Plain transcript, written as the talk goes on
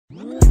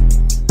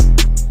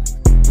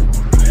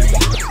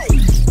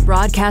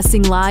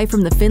Broadcasting live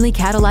from the Findlay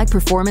Cadillac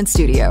Performance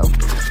Studio.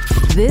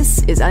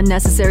 This is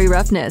Unnecessary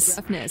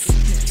Roughness.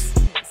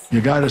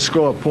 You got to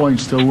score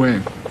points to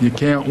win. You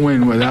can't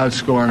win without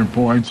scoring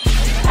points.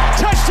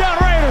 Touchdown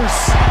Raiders!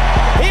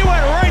 He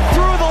went right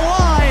through the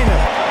line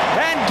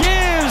and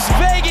gives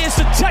Vegas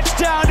a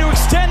touchdown to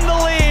extend the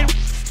lead.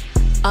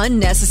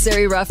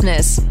 Unnecessary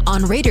Roughness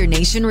on Raider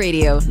Nation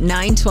Radio,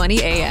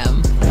 920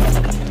 AM.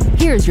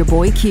 Here's your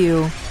boy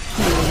Q.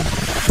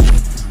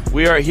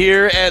 We are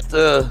here at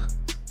the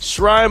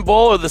Shrine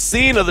Bowl, or the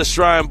scene of the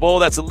Shrine Bowl.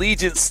 That's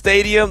Allegiant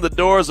Stadium. The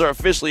doors are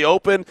officially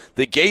open.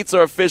 The gates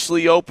are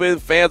officially open.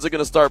 Fans are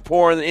going to start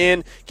pouring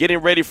in, getting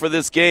ready for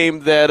this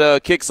game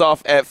that kicks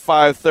off at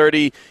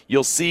 5:30.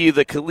 You'll see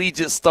the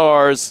collegiate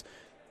stars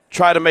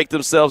try to make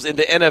themselves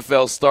into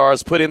NFL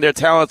stars, putting their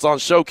talents on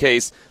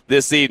showcase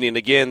this evening.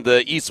 Again,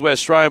 the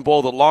East-West Shrine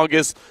Bowl, the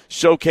longest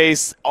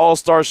showcase,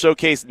 all-star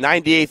showcase,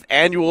 98th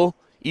annual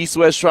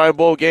East-West Shrine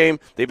Bowl game.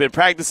 They've been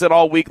practicing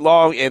all week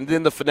long, and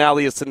then the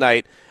finale is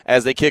tonight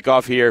as they kick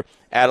off here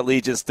at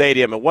Allegiant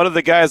Stadium. And one of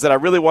the guys that I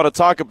really want to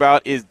talk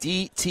about is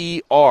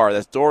DTR.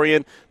 That's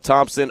Dorian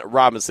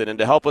Thompson-Robinson. And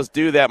to help us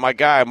do that, my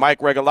guy, Mike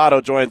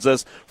Regalado, joins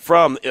us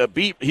from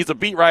he's a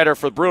beat writer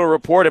for Bruin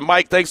Report. And,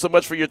 Mike, thanks so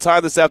much for your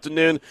time this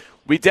afternoon.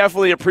 We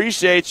definitely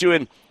appreciate you.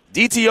 And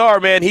DTR,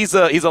 man, he's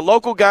a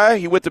local guy.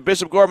 He went to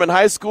Bishop Gorman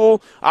High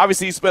School.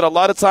 Obviously, he spent a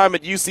lot of time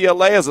at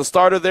UCLA as a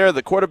starter there,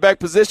 the quarterback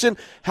position.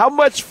 How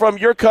much from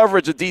your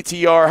coverage of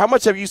DTR, how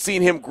much have you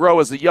seen him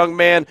grow as a young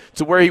man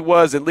to where he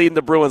was and leading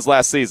the Bruins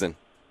last season?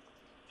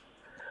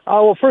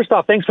 Well, first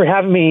off, thanks for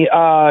having me.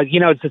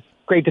 It's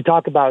great to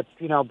talk about,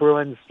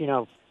 Bruins,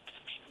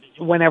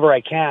 whenever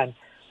I can.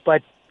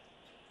 But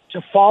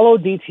to follow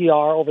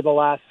DTR over the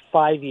last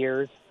 5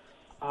 years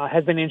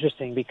has been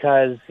interesting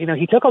because,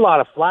 he took a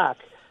lot of flack.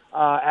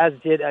 As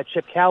did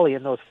Chip Kelly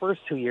in those first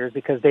 2 years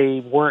because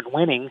they weren't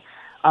winning.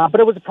 But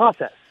it was a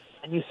process.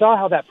 And you saw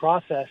how that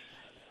process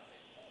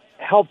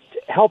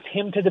helped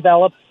him to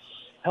develop,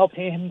 helped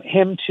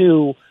him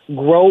to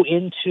grow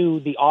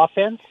into the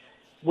offense,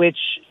 which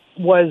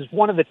was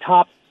one of the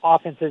top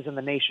offenses in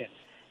the nation.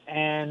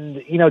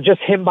 And,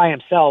 just him by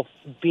himself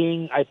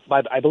being,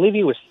 I believe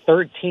he was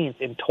 13th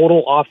in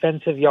total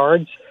offensive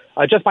yards,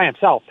 just by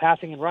himself,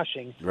 passing and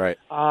rushing. Right.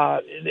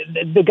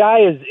 The guy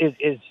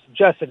is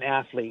just an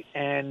athlete,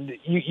 and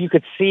you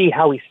could see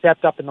how he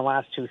stepped up in the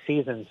last 2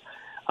 seasons.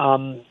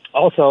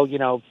 Also,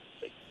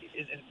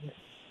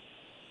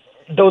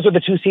 those are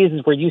the 2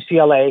 seasons where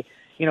UCLA,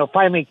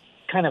 finally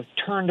kind of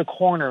turned a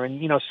corner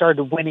and,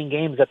 started winning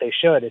games that they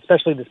should,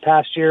 especially this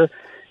past year,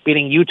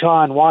 beating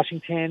Utah and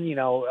Washington.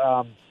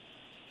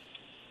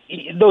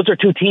 Those are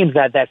 2 teams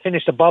that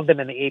finished above them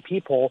in the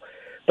AP poll.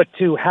 But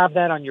to have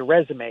that on your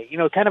resume,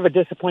 kind of a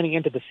disappointing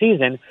end to the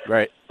season.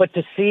 Right. But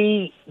to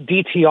see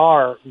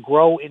DTR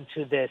grow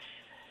into this,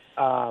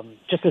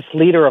 just this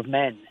leader of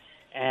men,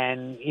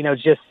 and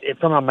just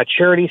from a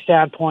maturity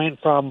standpoint,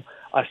 from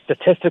a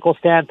statistical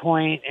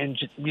standpoint, and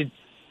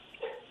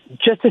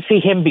just to see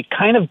him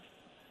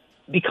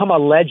become a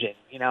legend,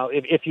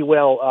 if you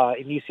will,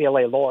 in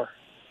UCLA lore.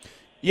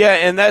 Yeah,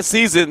 and that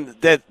season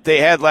that they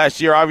had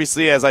last year,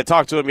 obviously, as I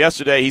talked to him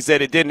yesterday, he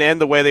said it didn't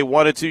end the way they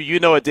wanted to.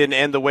 It didn't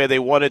end the way they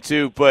wanted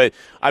to. But,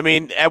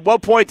 at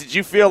what point did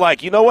you feel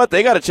like,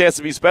 they got a chance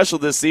to be special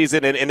this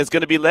season, and it's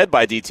going to be led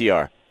by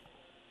DTR?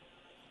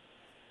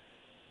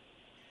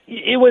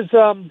 It was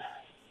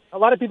a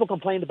lot of people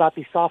complained about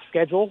the soft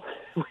schedule,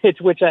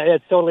 which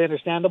is totally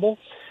understandable.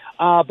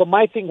 But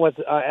my thing was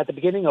at the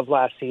beginning of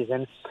last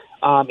season,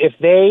 if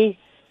they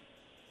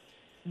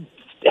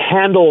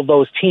handle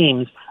those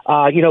teams,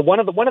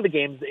 one of the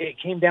games, it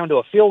came down to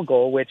a field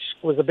goal, which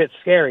was a bit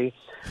scary.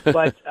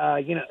 But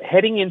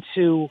heading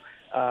into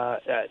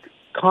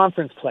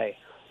conference play,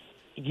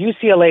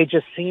 UCLA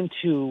just seemed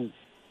to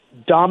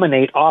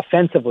dominate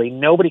offensively.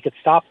 Nobody could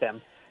stop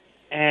them.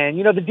 And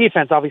the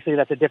defense, obviously,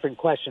 that's a different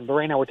question. But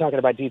right now, we're talking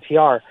about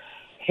DTR.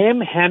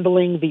 Him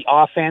handling the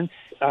offense,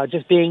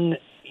 just being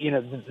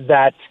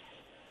that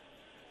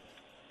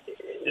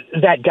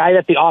guy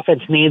that the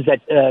offense needs,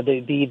 that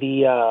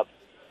the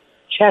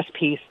chess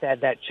piece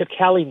that Chip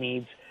Kelly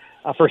needs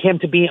for him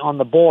to be on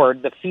the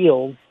board, the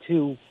field,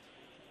 to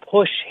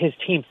push his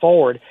team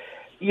forward.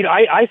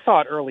 I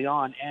saw it early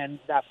on, and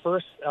that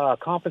first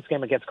conference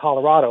game against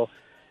Colorado,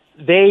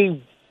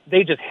 they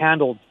just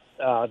handled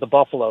the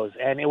Buffaloes,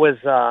 and it was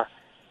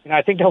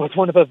I think that was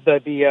one of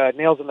the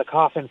nails in the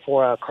coffin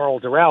for Carl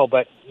Durrell.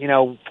 But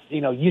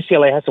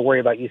UCLA has to worry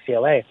about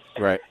UCLA,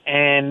 right?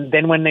 And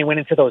then when they went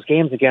into those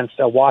games against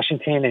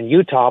Washington and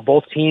Utah,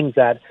 both teams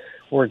that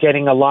were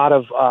getting a lot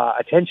of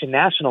attention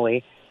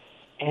nationally,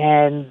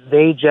 and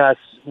they just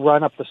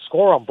run up the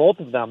score on both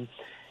of them.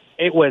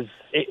 I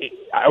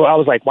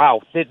was like,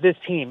 wow, this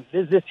team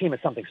is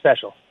something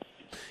special.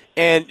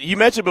 And you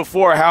mentioned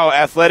before how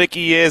athletic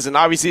he is, and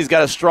obviously he's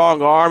got a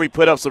strong arm. He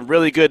put up some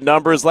really good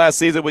numbers last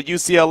season with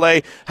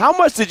UCLA. How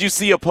much did you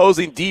see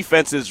opposing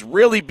defenses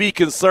really be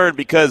concerned,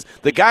 because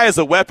the guy is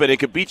a weapon and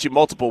could beat you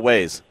multiple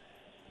ways?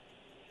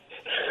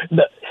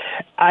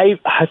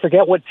 I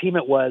forget what team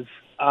it was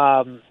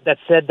that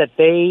said that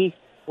they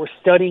were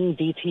studying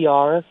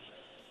DTR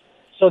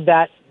so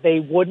that they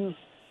would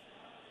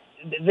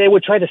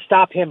try to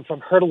stop him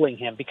from hurdling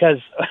him, because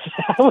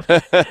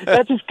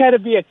that just kind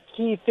of be a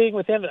key thing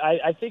with him.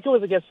 I think it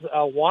was against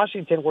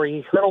Washington where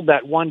he hurdled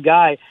that one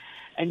guy,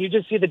 and you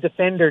just see the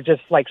defender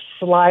just like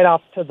slide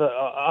off to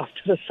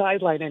the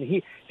sideline,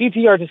 and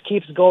DTR just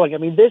keeps going. I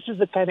mean, this is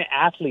the kind of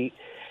athlete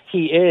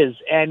he is,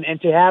 and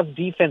to have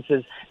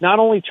defenses not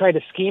only try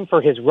to scheme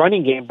for his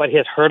running game, but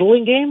his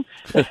hurdling game,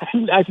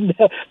 I've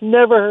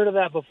never heard of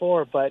that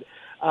before. But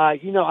I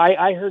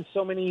heard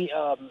so many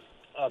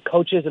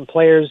coaches and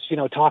players,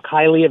 talk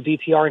highly of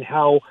DTR and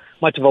how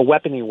much of a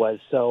weapon he was.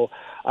 So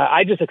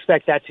I just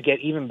expect that to get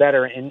even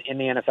better in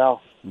the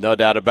NFL. No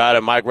doubt about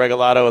it. Mike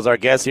Regalado is our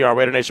guest here on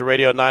Raider Nation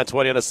Radio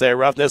 920 on the Say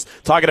Roughness,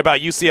 talking about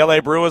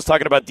UCLA Bruins,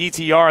 talking about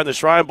DTR and the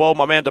Shrine Bowl.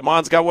 My man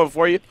Damon's got one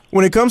for you.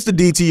 When it comes to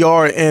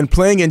DTR and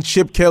playing in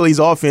Chip Kelly's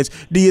offense,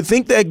 do you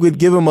think that would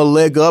give him a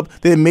leg up,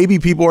 that maybe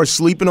people are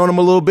sleeping on him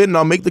a little bit? And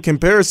I'll make the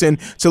comparison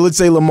to, let's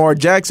say, Lamar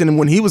Jackson. And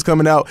when he was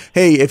coming out,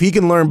 hey, if he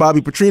can learn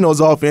Bobby Petrino's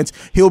offense,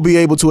 he'll be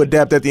able to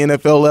adapt at the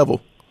NFL level.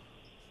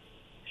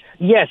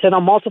 Yes, and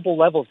on multiple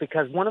levels,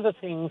 because one of the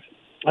things,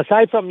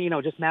 aside from,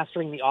 just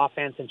mastering the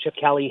offense and Chip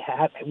Kelly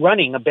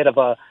running a bit of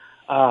a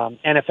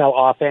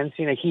NFL offense,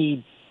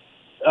 he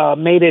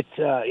made it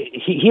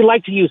he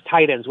liked to use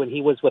tight ends when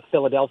he was with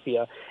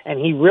Philadelphia, and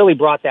he really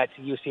brought that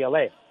to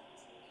UCLA.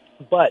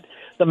 But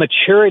the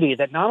maturity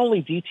that not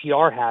only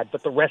DTR had,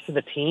 but the rest of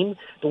the team,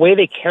 the way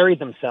they carried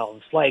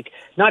themselves, like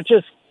not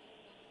just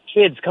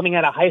kids coming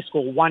out of high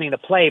school wanting to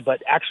play,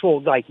 but actual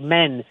like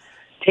men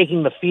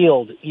taking the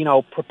field,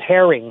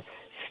 preparing,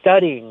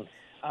 studying,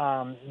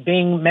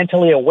 being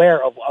mentally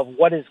aware of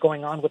what is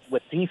going on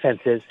with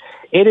defenses.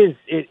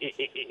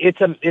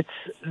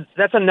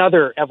 That's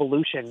another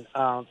evolution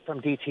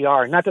from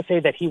DTR. Not to say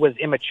that he was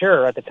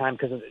immature at the time,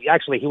 because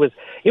actually he was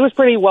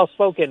pretty well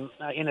spoken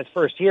in his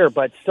first year,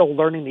 but still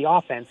learning the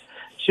offense,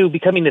 to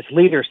becoming this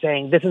leader,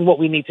 saying this is what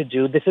we need to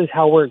do. This is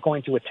how we're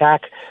going to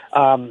attack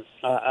the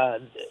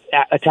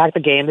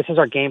game. This is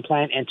our game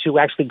plan, and to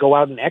actually go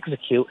out and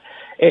execute.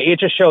 It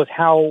just shows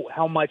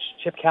how much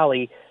Chip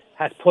Kelly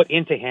has put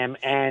into him,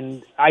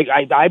 and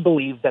I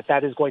believe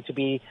that is going to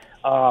be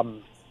a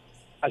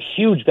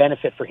huge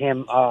benefit for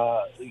him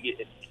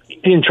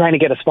in trying to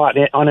get a spot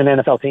on an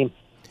NFL team.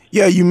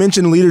 Yeah, you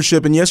mentioned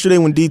leadership, and yesterday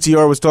when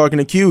DTR was talking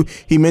to Q,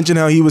 he mentioned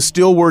how he was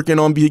still working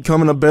on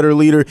becoming a better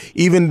leader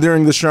even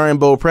during the Shrine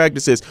Bowl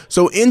practices.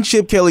 So in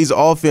Chip Kelly's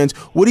offense,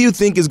 what do you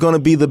think is going to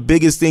be the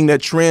biggest thing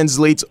that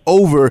translates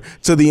over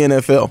to the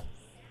NFL?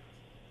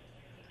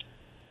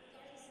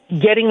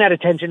 Getting that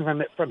attention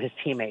from his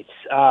teammates.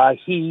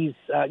 He's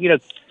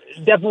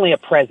definitely a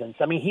presence.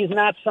 I mean, he's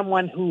not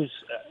someone who's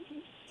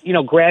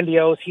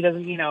grandiose. He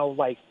doesn't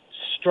like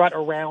strut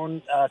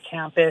around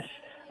campus.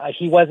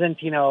 He wasn't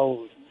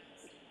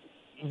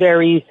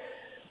very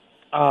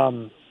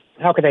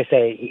how could I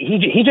say?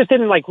 He just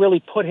didn't like really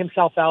put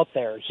himself out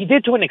there. He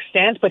did to an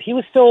extent, but he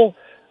was still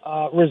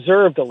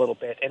reserved a little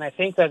bit. And I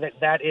think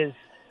that is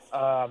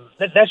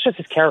that's just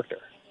his character.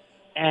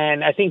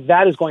 And I think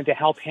that is going to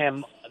help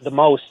him the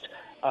most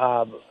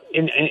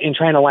in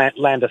trying to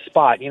land a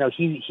spot.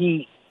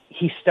 He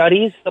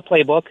studies the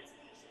playbook,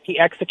 he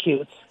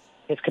executes,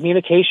 his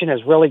communication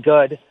is really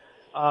good,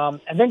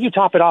 and then you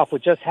top it off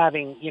with just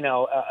having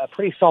a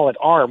pretty solid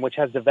arm, which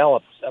has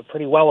developed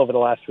pretty well over the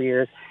last 3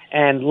 years,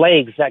 and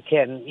legs that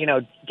can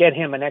get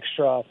him an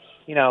extra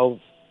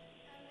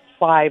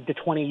 5 to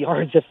 20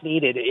 yards if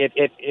needed,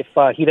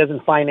 if he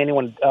doesn't find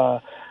anyone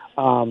out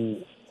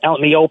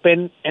in the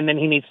open, and then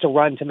he needs to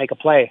run to make a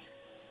play.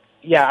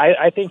 Yeah,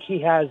 I think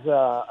he has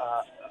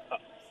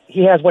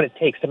what it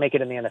takes to make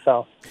it in the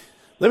NFL.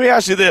 Let me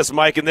ask you this,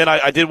 Mike, and then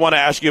I did want to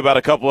ask you about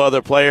a couple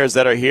other players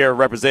that are here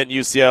representing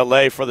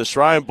UCLA for the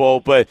Shrine Bowl.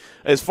 But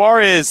as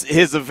far as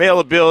his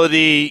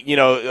availability,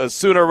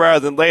 sooner rather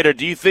than later,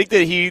 do you think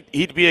that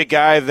he'd be a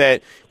guy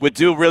that would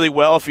do really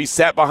well if he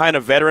sat behind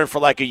a veteran for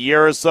like a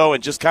year or so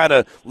and just kind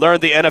of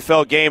learned the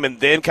NFL game and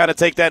then kind of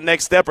take that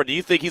next step? Or do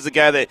you think he's a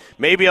guy that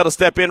may be able to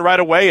step in right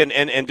away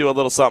and do a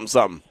little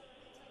something?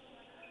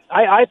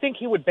 I think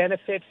he would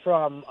benefit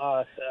from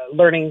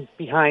learning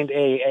behind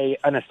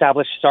an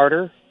established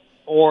starter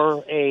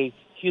or a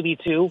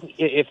QB2,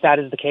 if that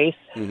is the case,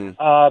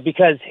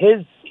 because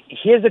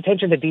his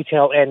attention to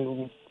detail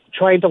and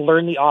trying to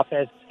learn the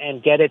offense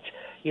and get it,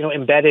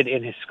 embedded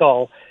in his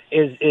skull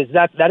is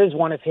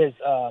one of his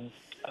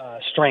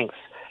strengths,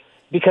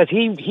 because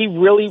he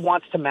really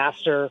wants to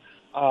master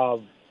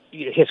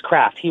his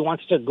craft. He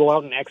wants to go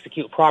out and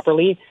execute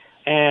properly,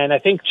 and I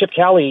think Chip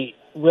Kelly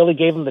really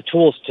gave him the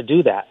tools to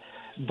do that.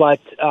 But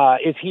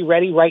is he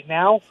ready right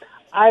now?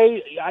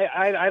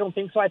 I don't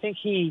think so. I think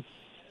he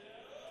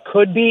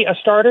could be a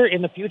starter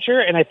in the future,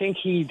 and I think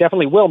he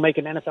definitely will make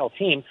an NFL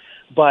team.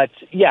 But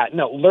yeah,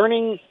 no,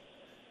 learning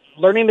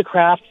the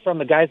craft from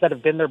the guys that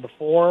have been there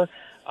before,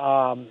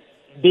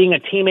 being a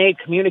teammate,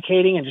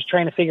 communicating, and just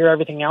trying to figure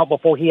everything out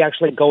before he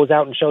actually goes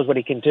out and shows what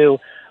he can do.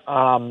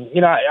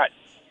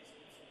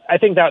 I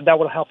think that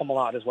will help him a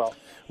lot as well.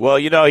 Well,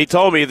 he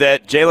told me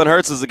that Jalen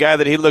Hurts is the guy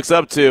that he looks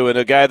up to and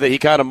a guy that he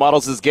kind of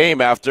models his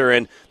game after,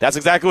 and that's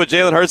exactly what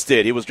Jalen Hurts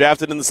did. He was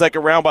drafted in the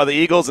second round by the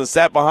Eagles and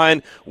sat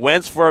behind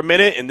Wentz for a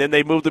minute, and then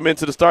they moved him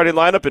into the starting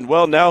lineup, and,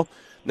 well, now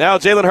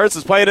Jalen Hurts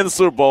is playing in the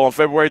Super Bowl on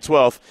February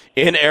 12th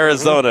in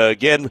Arizona.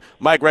 Again,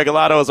 Mike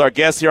Regalado is our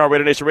guest here on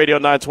Raider Nation Radio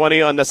 920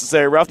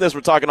 Unnecessary Roughness.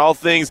 We're talking all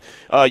things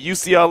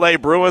UCLA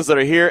Bruins that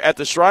are here at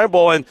the Shrine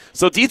Bowl. And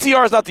so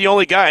DTR is not the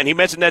only guy, and he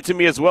mentioned that to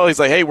me as well. He's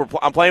like, hey,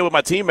 I'm playing with my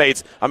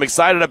teammates. I'm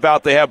excited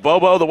about they have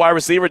Bobo, the wide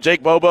receiver,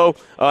 Jake Bobo,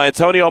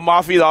 Antonio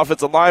Mafi, the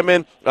offensive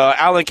lineman,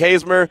 Alan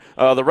Kazmer,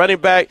 the running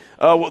back.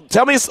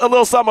 Tell me a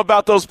little something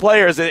about those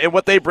players and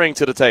what they bring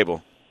to the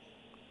table.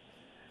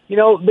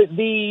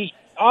 The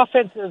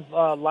offensive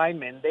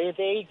linemen,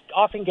 they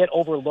often get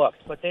overlooked,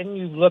 but then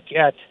you look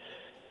at,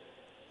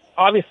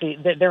 obviously,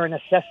 they're a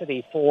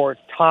necessity for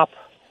top,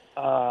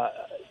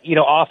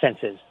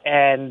 offenses.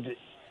 And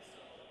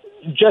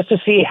just to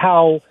see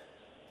how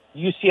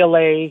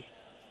UCLA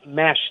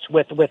meshed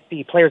with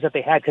the players that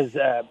they had, because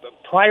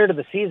prior to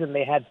the season,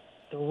 they had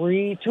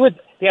three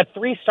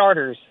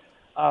starters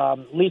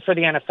leave for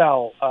the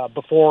NFL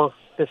before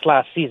this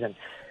last season.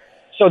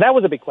 So that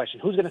was a big question.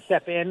 Who's going to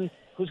step in?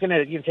 Who's going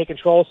to take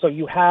control? So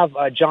you have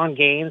John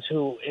Gaines,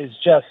 who is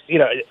just,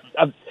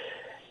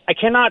 I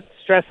cannot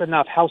stress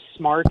enough how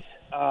smart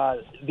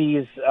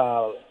these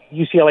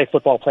UCLA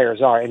football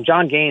players are. And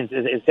John Gaines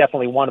is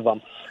definitely one of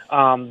them.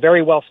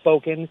 Very well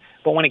spoken,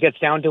 but when it gets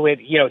down to it,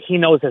 he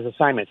knows his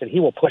assignments and he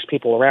will push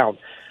people around.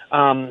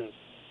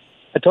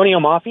 Antonio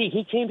Mafi,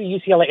 he came to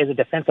UCLA as a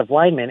defensive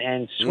lineman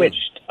and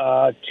switched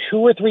 2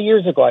 or 3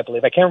 years ago, I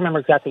believe. I can't remember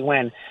exactly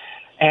when.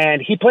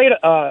 And he played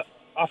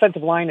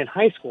offensive line in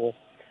high school.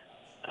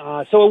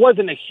 So it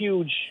wasn't a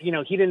huge, he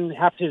didn't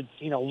have to,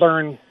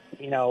 learn,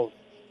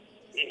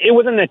 it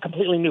wasn't a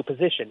completely new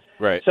position.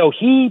 Right. So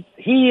he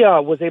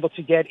was able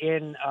to get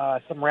in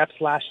some reps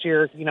last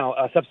year,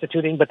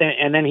 substituting, but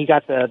then he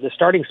got the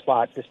starting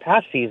spot this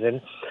past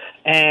season,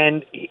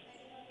 and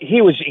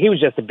he was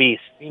just a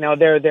beast.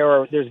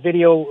 There's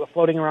video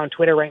floating around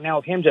Twitter right now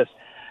of him just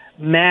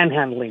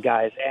manhandling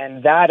guys,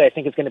 and that I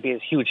think is going to be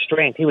his huge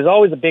strength. He was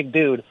always a big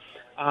dude,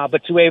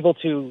 but to able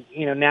to,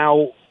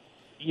 now,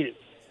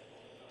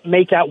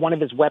 make that one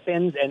of his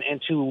weapons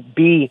and to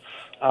be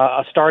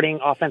a starting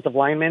offensive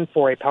lineman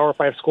for a Power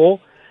 5 school,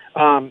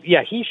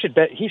 he should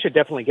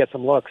definitely get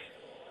some looks.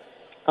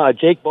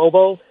 Jake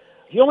Bobo,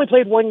 he only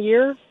played 1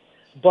 year,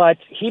 but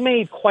he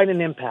made quite an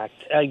impact.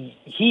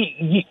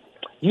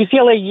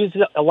 UCLA used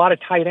a lot of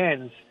tight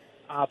ends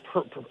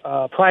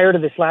prior to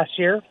this last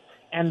year,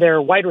 and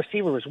their wide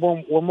receivers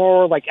were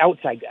more like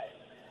outside guys.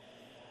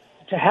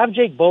 To have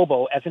Jake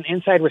Bobo as an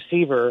inside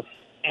receiver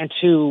and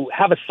to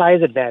have a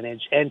size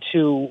advantage and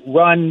to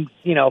run,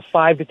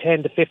 5 to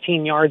 10 to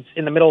 15 yards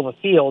in the middle of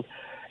the field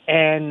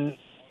and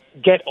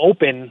get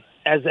open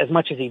as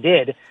much as he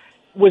did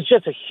was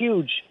just a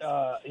huge,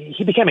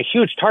 he became a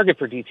huge target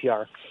for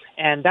DTR.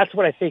 And that's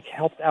what I think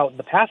helped out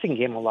the passing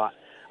game a lot.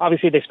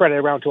 Obviously, they spread it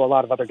around to a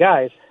lot of other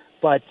guys,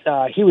 but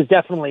he was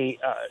definitely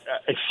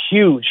a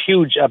huge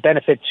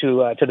benefit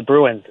to the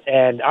Bruins.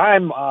 And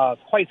I'm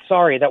quite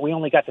sorry that we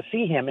only got to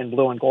see him in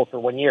blue and gold for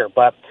 1 year,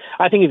 but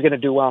I think he's going to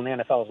do well in the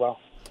NFL as well.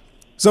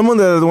 Someone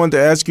that I wanted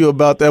to ask you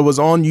about that was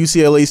on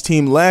UCLA's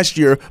team last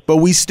year, but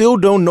we still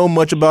don't know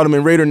much about him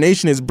in Raider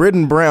Nation is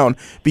Britton Brown,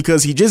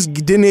 because he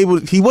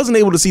wasn't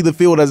able to see the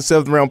field as a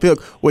 7th round pick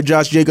with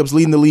Josh Jacobs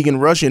leading the league in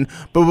rushing.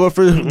 But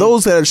for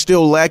those that are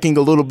still lacking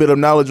a little bit of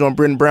knowledge on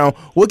Britton Brown,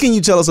 what can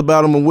you tell us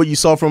about him and what you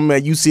saw from him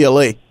at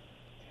UCLA?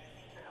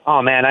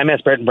 Oh, man, I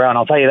miss Britton Brown.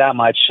 I'll tell you that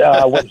much.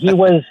 When he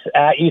was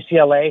at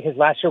UCLA, his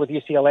last year with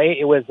UCLA,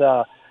 it was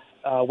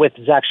with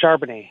Zach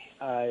Charbonnet.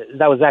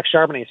 That was Zach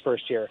Charbonnet's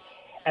first year.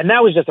 And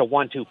that was just a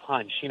 1-2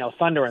 punch,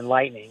 thunder and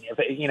lightning.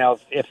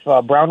 If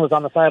Brown was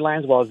on the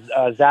sidelines while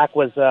Zach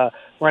was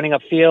running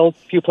upfield,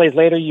 a few plays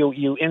later,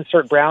 you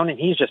insert Brown, and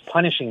he's just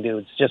punishing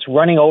dudes, just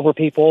running over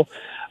people.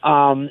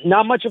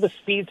 Not much of a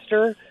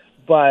speedster,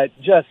 but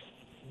just,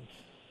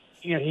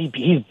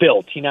 he's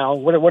built.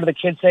 What do the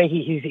kids say?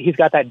 He's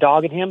got that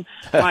dog in him.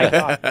 My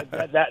God,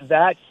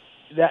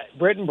 that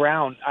Britton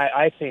Brown,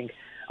 I think.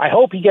 I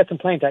hope he gets some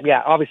playing time.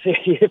 Yeah,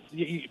 obviously,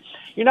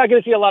 you're not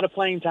going to see a lot of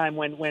playing time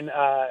when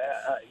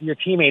your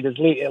teammate is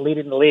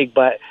leading the league.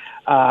 But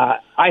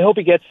I hope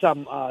he gets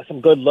some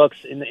good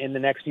looks in the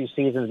next few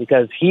seasons,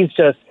 because he's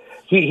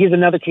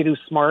another kid who's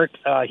smart.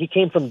 He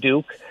came from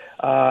Duke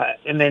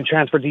and then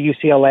transferred to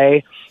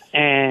UCLA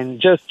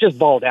and just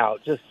balled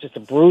out. Just a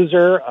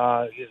bruiser,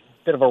 a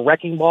bit of a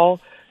wrecking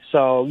ball.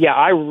 So yeah,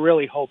 I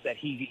really hope that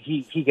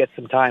he gets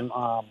some time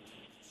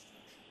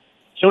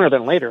sooner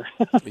than later.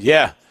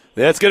 Yeah.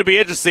 That's going to be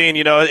interesting.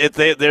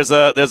 There's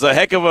a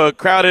heck of a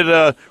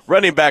crowded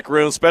running back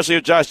room, especially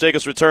if Josh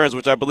Jacobs returns,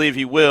 which I believe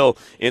he will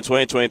in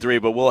 2023,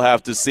 but we'll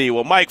have to see.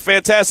 Well, Mike,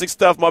 fantastic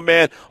stuff, my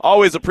man.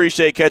 Always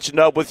appreciate catching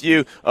up with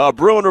you.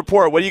 Bruin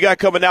Report, what do you got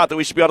coming out that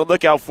we should be on the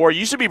lookout for?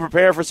 You should be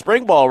prepared for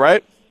spring ball,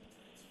 right?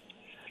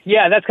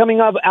 Yeah, that's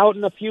coming up out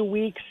in a few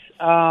weeks.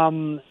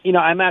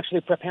 I'm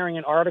actually preparing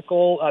an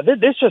article.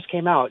 This just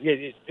came out.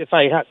 If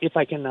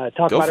I can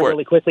talk about it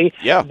really quickly.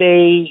 Yeah.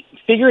 They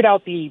figured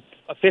out the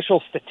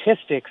official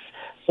statistics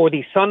for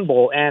the Sun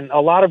Bowl, and a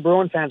lot of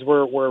Bruin fans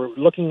were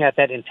looking at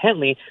that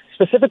intently,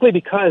 specifically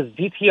because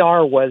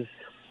DTR was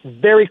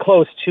very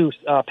close to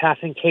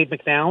passing Cade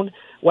McNown.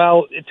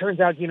 Well, it turns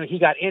out, he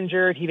got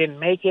injured. He didn't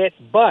make it,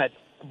 but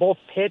both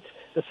Pitt,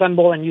 the Sun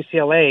Bowl, and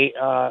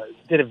UCLA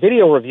did a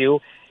video review,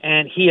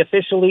 and he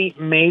officially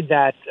made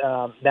that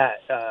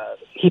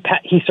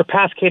he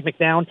surpassed Cade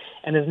McNown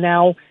and is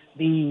now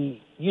the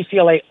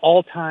UCLA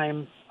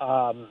all-time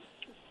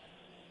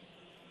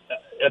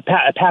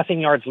passing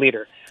yards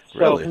leader. So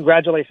Really?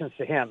 Congratulations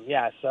to him.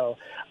 Yeah, so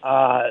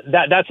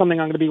that's something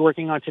I'm going to be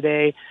working on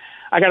today.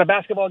 I got a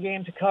basketball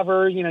game to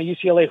cover.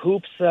 UCLA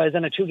Hoops is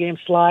in a 2-game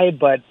slide,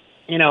 but,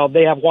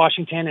 they have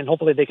Washington, and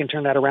hopefully they can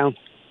turn that around.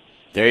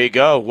 There you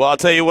go. Well, I'll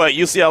tell you what,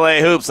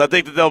 UCLA Hoops, I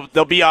think that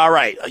they'll be all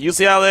right.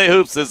 UCLA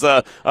Hoops is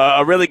a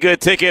really good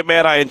ticket,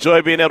 man. I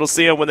enjoy being able to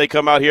see them when they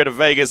come out here to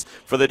Vegas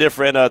for the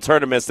different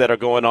tournaments that are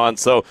going on.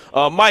 So,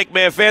 Mike,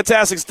 man,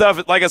 fantastic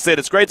stuff. Like I said,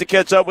 it's great to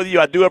catch up with you.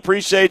 I do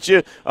appreciate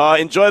you.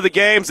 Enjoy the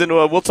games, and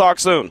we'll talk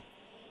soon.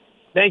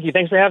 Thank you.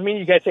 Thanks for having me.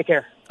 You guys take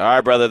care. All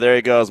right, brother. There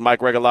he goes. Mike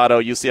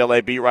Regalado,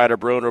 UCLA beat writer,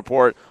 Bruin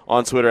Report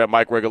on Twitter at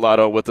Mike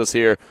Regalado with us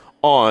here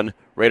on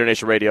Raider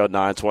Nation Radio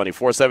 920.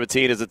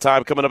 4:17 is the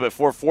time. Coming up at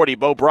 4:40,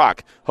 Bo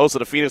Brock, host of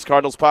the Phoenix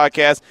Cardinals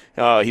podcast.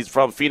 He's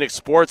from Phoenix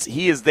Sports.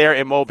 He is there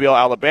in Mobile,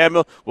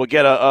 Alabama. We'll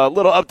get a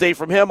little update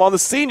from him on the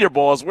Senior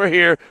Bowl as we're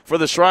here for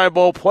the Shrine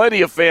Bowl.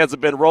 Plenty of fans have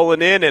been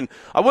rolling in, and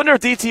I wonder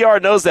if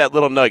DTR knows that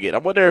little nugget. I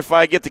wonder if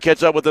I get to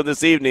catch up with him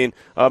this evening,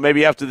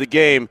 maybe after the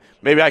game,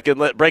 maybe I can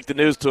break the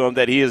news to him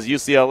that he is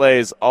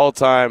UCLA's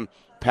all-time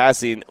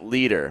passing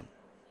leader.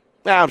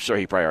 I'm sure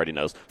he probably already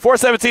knows.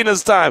 4:17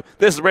 is the time.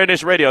 This is Raider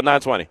Nation Radio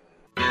 920.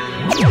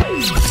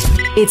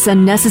 It's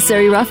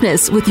Unnecessary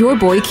Roughness with your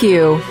boy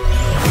Q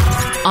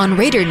on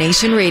Raider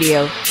Nation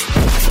Radio.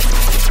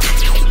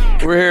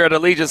 We're here at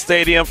Allegiant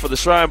Stadium for the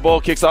Shrine Bowl.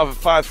 Kicks off at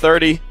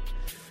 5:30.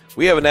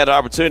 We haven't had an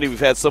opportunity.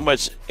 We've had so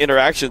much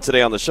interaction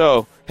today on the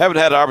show. Haven't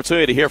had an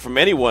opportunity to hear from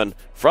anyone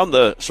from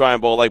the Shrine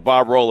Bowl like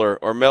Bob Roller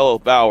or Mel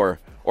Bauer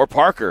or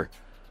Parker.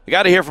 I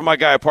got to hear from my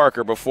guy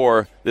Parker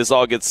before this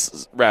all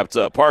gets wrapped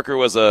up. Parker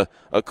was a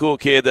cool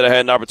kid that I had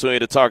an opportunity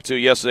to talk to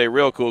yesterday.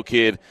 Real cool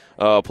kid.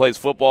 Plays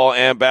football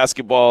and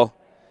basketball.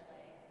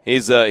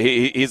 He's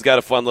got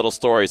a fun little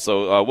story.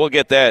 So we'll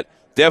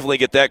definitely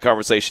get that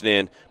conversation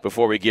in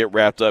before we get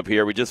wrapped up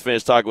here. We just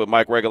finished talking with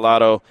Mike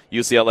Regalado,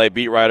 UCLA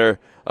beat writer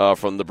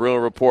from the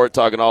Bruin Report,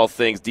 talking all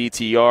things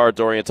DTR,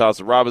 Dorian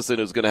Thompson-Robinson,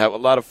 who's going to have a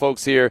lot of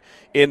folks here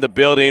in the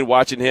building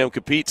watching him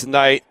compete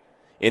tonight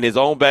in his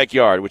own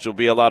backyard, which will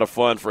be a lot of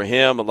fun for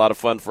him, a lot of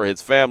fun for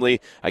his family.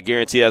 I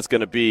guarantee that's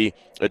going to be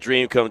a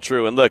dream come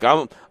true. And look,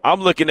 I'm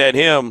looking at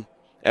him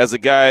as a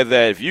guy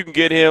that if you can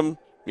get him,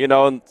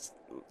 in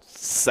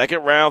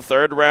second round,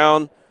 third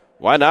round,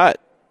 why not,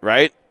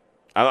 right?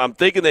 I'm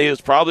thinking that he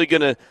was probably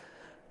going to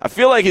 – I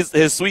feel like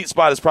his sweet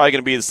spot is probably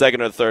going to be the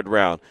second or the third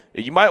round.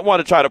 You might want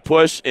to try to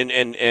push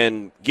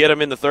and get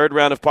him in the third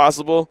round if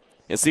possible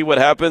and see what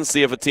happens,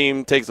 see if a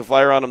team takes a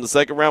flyer on him the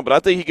second round. But I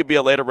think he could be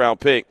a later round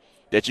pick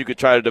that you could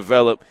try to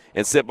develop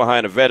and sit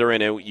behind a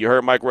veteran. And you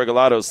heard Mike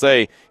Regalado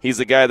say he's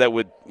a guy that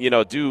would,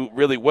 do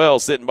really well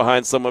sitting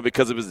behind someone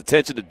because of his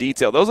attention to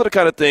detail. Those are the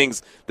kind of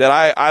things that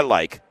I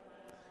like,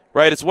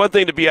 right? It's one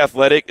thing to be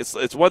athletic.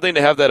 It's one thing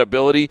to have that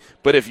ability.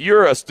 But if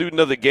you're a student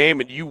of the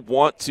game and you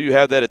want to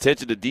have that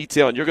attention to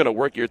detail and you're going to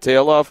work your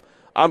tail off,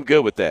 I'm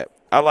good with that.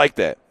 I like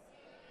that.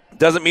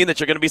 Doesn't mean that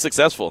you're going to be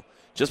successful.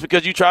 Just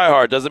because you try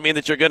hard doesn't mean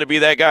that you're going to be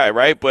that guy,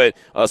 right? But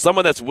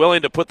someone that's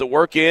willing to put the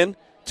work in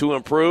to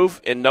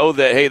improve and know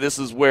that, hey, this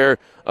is where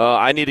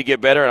I need to get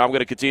better and I'm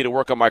going to continue to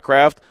work on my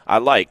craft. I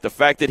like the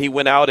fact that he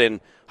went out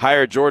and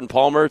hired Jordan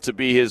Palmer to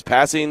be his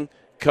passing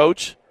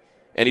coach,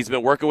 and he's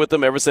been working with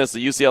him ever since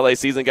the UCLA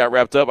season got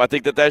wrapped up. I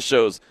think that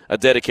shows a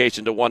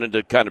dedication to wanting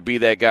to kind of be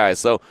that guy.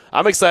 So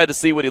I'm excited to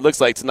see what he looks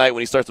like tonight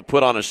when he starts to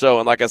put on a show.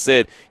 And like I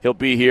said, he'll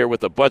be here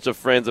with a bunch of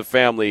friends and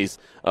family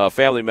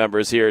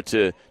members here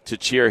to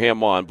cheer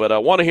him on. But I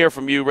want to hear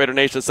from you, Raider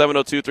Nation,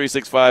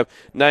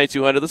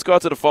 702-365-9200. Let's go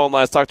out to the phone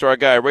lines, talk to our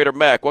guy, Raider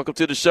Mac. Welcome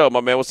to the show, my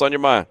man. What's on your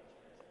mind?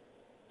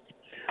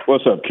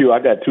 What's up, Q? I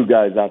got two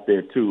guys out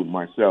there, too,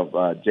 myself,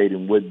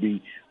 Jaden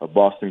Woodby of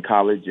Boston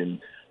College and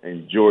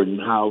Jordan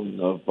Howden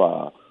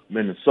of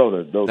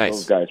Minnesota.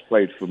 Those guys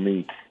played for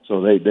me,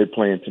 so they're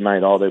playing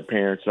tonight. All their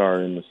parents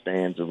are in the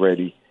stands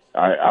already.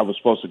 I was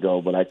supposed to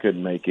go, but I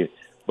couldn't make it.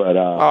 But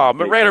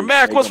Raider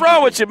Mac, what's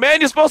wrong with you,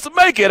 man? You're supposed to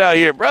make it out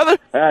here, brother.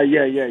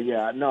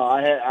 Yeah. No,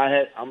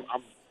 I'm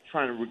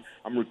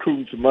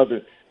recruiting some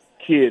other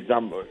kids.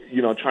 I'm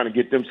trying to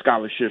get them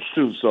scholarships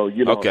too. So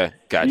okay,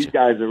 gotcha. These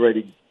guys are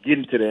ready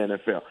getting to the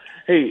NFL.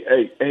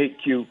 Hey,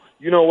 Q.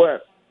 You know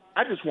what?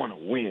 I just want to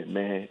win,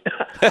 man.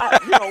 You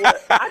know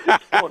what? I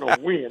just want to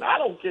win. I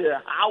don't care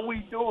how we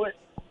do it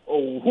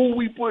or who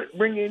we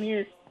bring in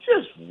here.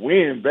 Just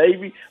win,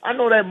 baby. I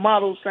know that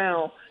motto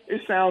sounds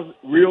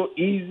real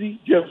easy.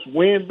 Just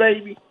win,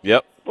 baby.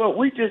 Yep. But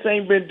we just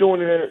ain't been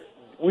doing it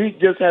We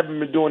just haven't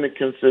been doing it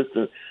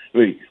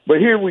consistently. But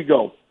here we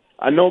go.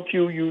 I know,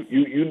 Q,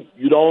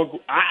 you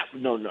don't.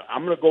 No.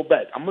 I'm going to go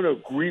back. I'm going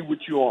to agree with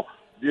you on.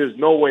 There's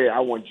no way I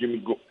want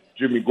Jimmy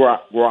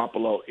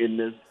Garoppolo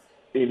in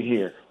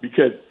here,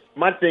 because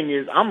my thing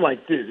is, I'm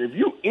like this. If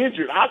you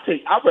injured,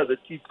 I'd rather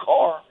keep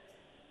Carr,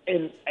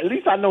 and at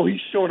least I know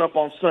he's showing up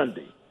on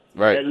Sunday.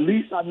 Right. At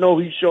least I know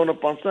he's showing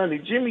up on Sunday.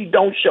 Jimmy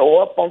don't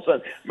show up on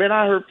Sunday. Man,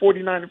 I heard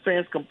 49er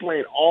fans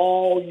complain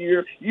all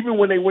year. Even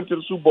when they went to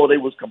the Super Bowl, they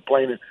was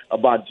complaining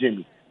about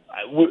Jimmy.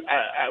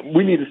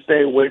 We need to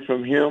stay away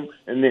from him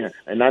and there.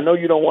 And I know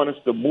you don't want us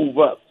to move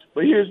up,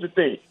 but here's the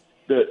thing: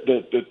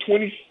 the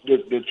 20.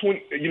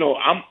 You know,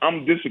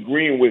 I'm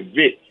disagreeing with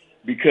Vic,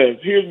 because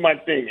here's my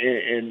thing,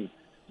 and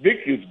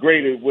Vic is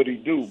great at what he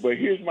do, but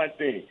here's my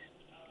thing: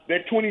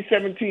 that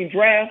 2017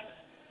 draft,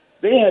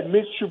 they had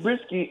Mitch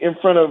Trubisky in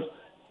front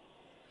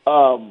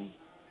of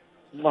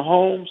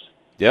Mahomes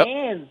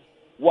and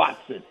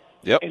Watson.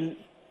 Yep.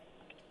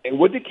 And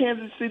what did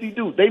Kansas City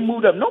do? They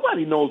moved up.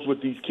 Nobody knows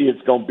what these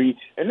kids going to be.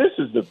 And this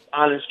is the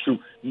honest truth.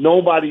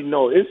 Nobody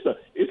knows.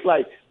 It's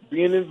like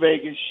being in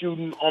Vegas,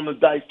 shooting on the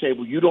dice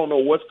table. You don't know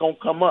what's going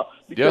to come up,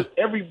 because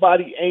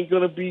everybody ain't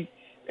going to be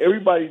 –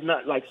 everybody's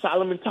not – like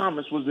Solomon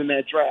Thomas was in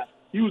that draft.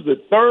 He was the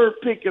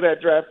third pick of that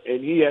draft,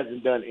 and he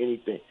hasn't done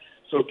anything.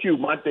 So, Q,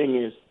 my thing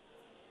is,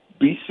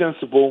 be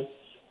sensible.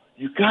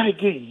 You gotta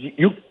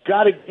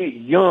get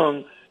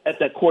young at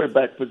that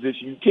quarterback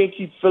position. You can't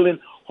keep filling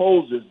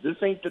hoses. This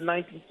ain't the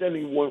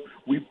 1970s when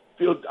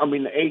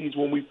the 80s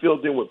when we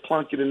filled in with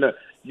Plunkett and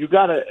you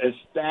gotta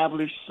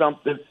establish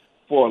something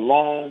for a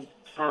long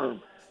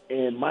term.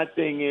 And my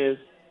thing is,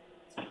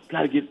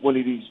 gotta get one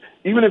of these.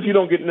 Even if you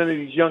don't get none of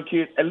these young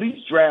kids, at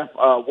least draft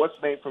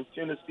what's name from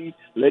Tennessee.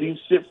 Let him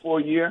sit for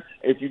a year.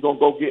 If you're gonna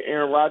go get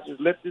Aaron Rodgers,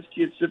 let this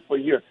kid sit for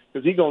a year,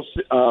 because he's gonna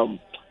sit.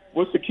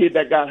 What's the kid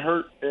that got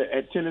hurt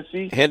at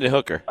Tennessee? Hendon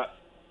Hooker.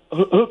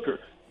 Hooker.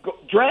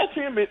 Draft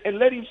him and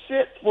let him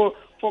sit for.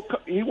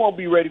 He won't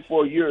be ready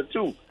for a year or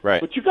two.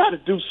 Right. But you got to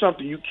do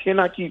something. You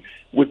cannot keep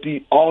with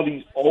all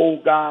these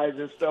old guys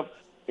and stuff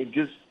and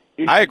just.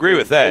 I agree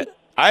with that.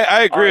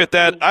 I agree with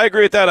that. I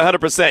agree with that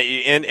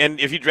 100%. And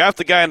if you draft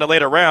the guy in the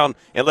later round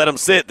and let him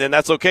sit, then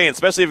that's okay. And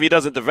especially if he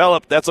doesn't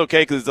develop, that's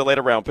okay, because he's a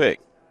later round pick.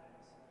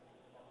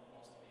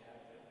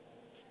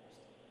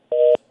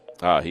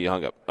 He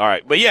hung up. All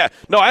right. But, yeah,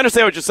 no, I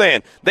understand what you're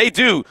saying. They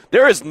do.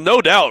 There is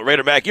no doubt,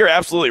 Raider Mac, you're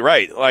absolutely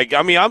right. Like,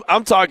 I mean,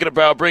 I'm talking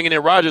about bringing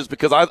in Rodgers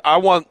because I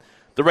want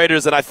the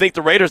Raiders, and I think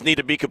the Raiders need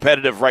to be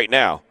competitive right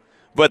now.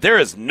 But there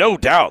is no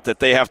doubt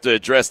that they have to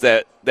address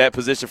that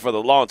position for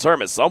the long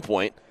term at some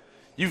point.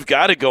 You've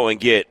got to go and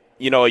get,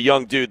 a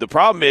young dude. The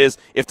problem is,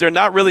 if they're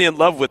not really in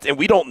love with, and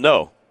we don't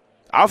know.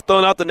 I've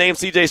thrown out the name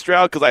C.J.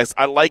 Stroud because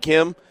I like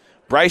him.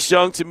 Bryce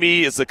Young, to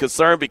me, is a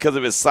concern because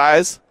of his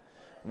size.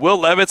 Will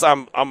Levis,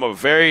 I'm a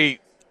very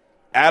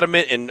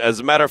adamant and, as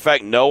a matter of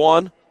fact, no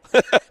on.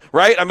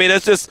 Right? I mean,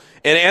 it's just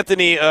 – and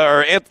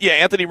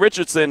Anthony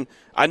Richardson,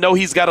 I know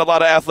he's got a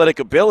lot of athletic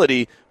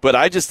ability, but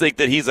I just think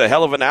that he's a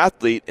hell of an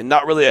athlete and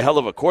not really a hell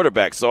of a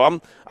quarterback. So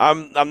I'm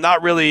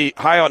not really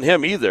high on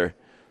him either.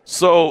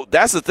 So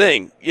that's the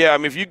thing. Yeah, I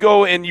mean, if you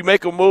go and you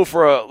make a move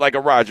for a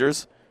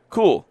Rodgers,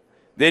 cool.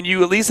 Then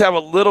you at least have a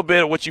little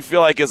bit of what you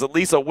feel like is at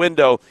least a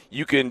window.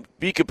 You can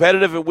be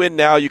competitive and win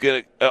now. You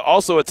can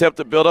also attempt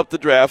to build up the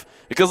draft.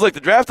 Because, look,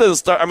 the draft doesn't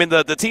start – I mean,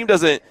 the team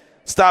doesn't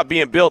stop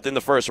being built in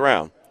the first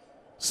round.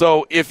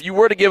 So if you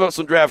were to give up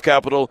some draft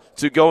capital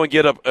to go and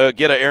get an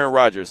Aaron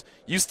Rodgers,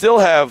 you still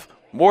have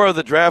more of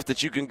the draft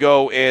that you can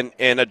go and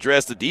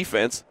address the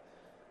defense.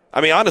 I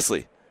mean,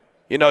 honestly,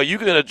 you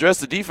can address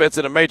the defense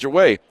in a major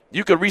way.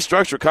 You could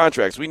restructure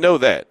contracts. We know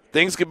that.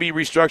 Things could be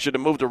restructured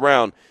and moved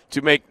around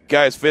to make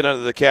guys fit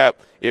under the cap.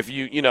 If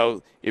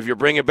if you're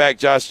bringing back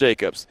Josh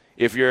Jacobs,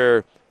 if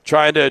you're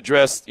trying to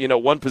address,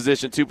 one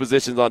position, two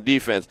positions on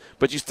defense,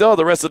 but you still have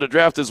the rest of the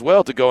draft as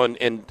well to go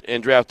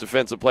and draft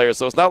defensive players.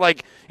 So it's not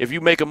like if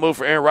you make a move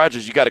for Aaron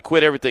Rodgers, you got to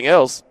quit everything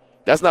else.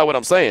 That's not what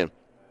I'm saying.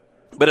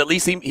 But at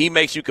least he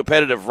makes you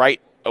competitive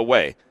right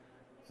away.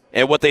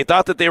 And what they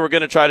thought that they were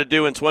going to try to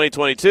do in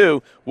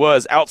 2022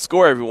 was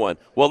outscore everyone.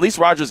 Well, at least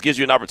Rodgers gives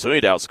you an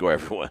opportunity to outscore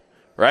everyone,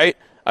 right?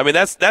 I mean,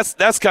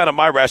 that's kind of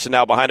my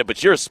rationale behind it.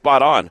 But you're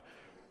spot on,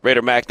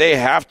 Raider Mac. They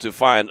have to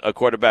find a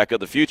quarterback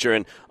of the future.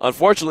 And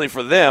unfortunately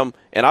for them,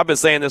 and I've been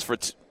saying this for,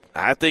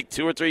 I think,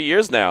 2 or 3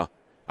 years now.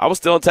 I was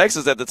still in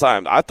Texas at the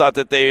time. I thought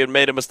that they had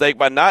made a mistake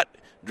by not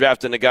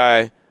drafting a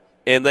guy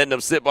and letting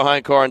them sit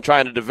behind Carr and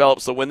trying to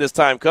develop. So when this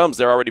time comes,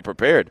 they're already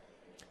prepared.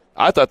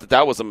 I thought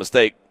that was a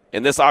mistake.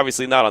 And this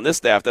obviously not on this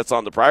staff. That's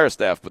on the prior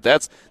staff. But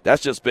that's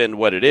just been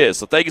what it is.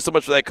 So thank you so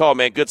much for that call,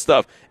 man. Good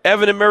stuff.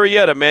 Evan and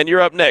Marietta, man,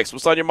 you're up next.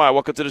 What's on your mind?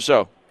 Welcome to the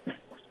show.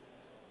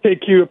 Hey,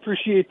 Q,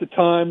 appreciate the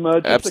time.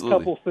 Just Absolutely. A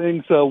couple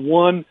things.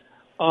 One,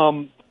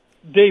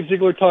 Dave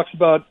Ziegler talks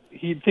about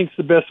he thinks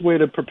the best way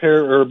to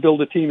prepare or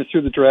build a team is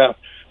through the draft.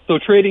 So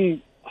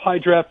trading high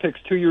draft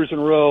picks 2 years in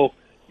a row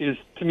is,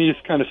 to me, is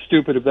kind of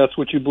stupid if that's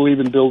what you believe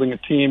in building a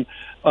team.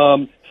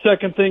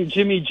 Second thing,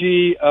 Jimmy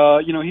G,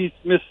 he's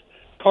missed –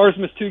 Carr's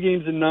missed 2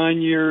 games in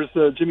 9 years.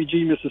 Jimmy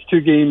G misses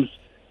 2 games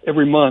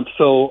every month,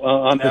 so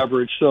on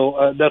average.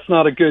 So that's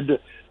not a good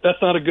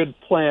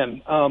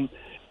plan.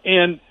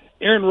 And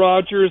Aaron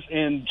Rodgers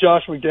and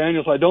Josh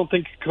McDaniels, I don't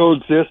think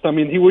coexist. I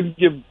mean, he wouldn't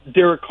give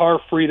Derek Carr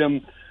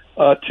freedom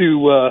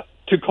to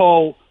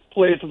call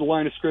plays at the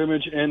line of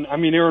scrimmage, and I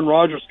mean, Aaron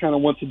Rodgers kind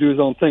of wants to do his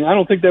own thing. I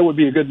don't think that would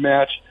be a good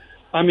match.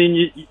 I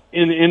mean,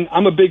 and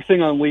I'm a big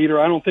thing on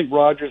leader. I don't think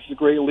Rodgers is a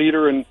great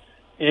leader, and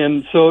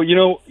so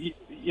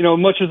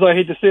much as I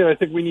hate to say it, I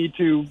think we need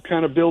to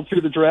kind of build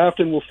through the draft,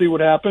 and we'll see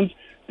what happens.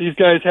 These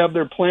guys have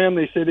their plan.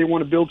 They say they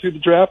want to build through the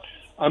draft.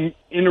 I'm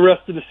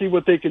interested to see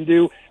what they can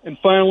do. And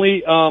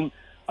finally,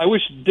 I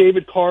wish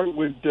David Carr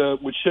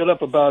would shut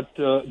up about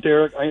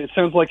Derek. It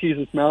sounds like he's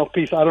his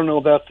mouthpiece. I don't know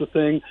if that's the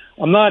thing.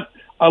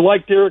 I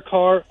like Derek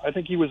Carr. I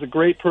think he was a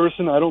great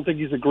person. I don't think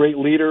he's a great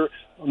leader.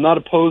 I'm not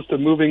opposed to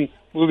moving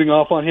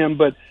off on him,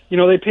 but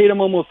they paid him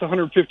almost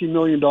 $150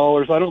 million.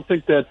 I don't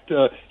think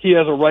that he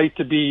has a right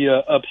to be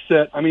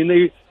upset. I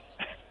mean,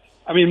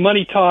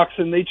 money talks,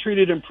 and they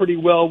treated him pretty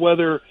well,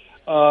 whether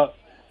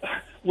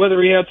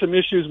he had some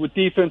issues with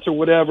defense or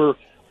whatever.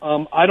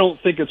 I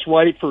don't think it's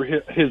right for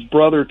his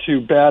brother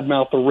to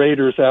badmouth the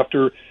Raiders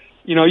after,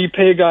 you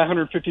pay a guy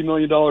 $150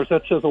 million.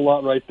 That says a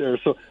lot right there.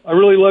 So I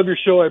really love your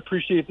show. I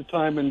appreciate the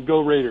time, and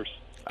go Raiders.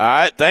 All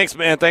right, thanks,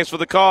 man. Thanks for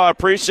the call. I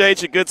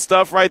appreciate you. Good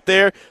stuff right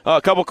there.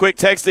 A couple quick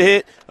texts to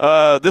hit.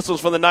 This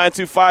was from the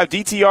 925.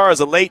 DTR is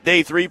a late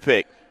day 3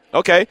 pick.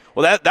 Okay,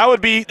 well that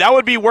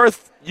would be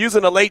worth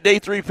using a late day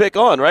 3 pick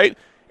on, right?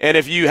 And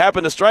if you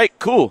happen to strike,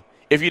 cool.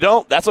 If you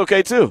don't, that's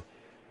okay too.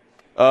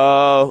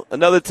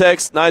 Another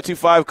text,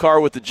 925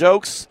 Car with the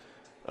jokes.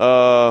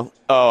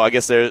 I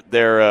guess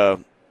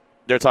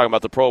they're talking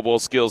about the Pro Bowl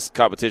skills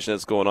competition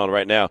that's going on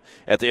right now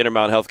at the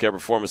Intermountain Healthcare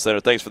Performance Center.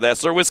 Thanks for that.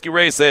 Sir Whiskey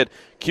Ray said,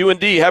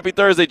 Q&D, happy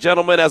Thursday,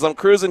 gentlemen. As I'm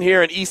cruising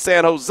here in East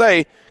San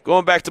Jose,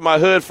 going back to my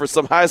hood for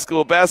some high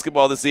school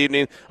basketball this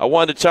evening, I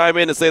wanted to chime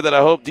in and say that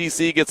I hope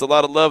DC gets a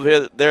lot of love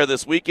there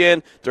this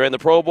weekend during the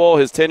Pro Bowl.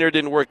 His tenure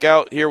didn't work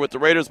out here with the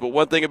Raiders, but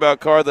one thing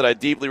about Carr that I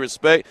deeply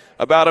respect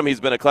about him,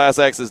 he's been a class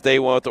act since day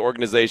one with the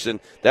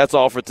organization. That's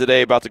all for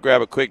today. About to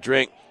grab a quick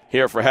drink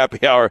here for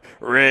Happy Hour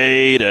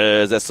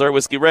Raiders. That's Sir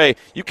Whiskey Ray.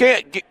 You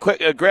can't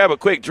grab a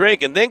quick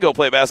drink and then go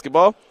play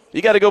basketball.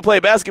 You got to go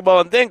play basketball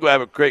and then grab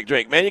a quick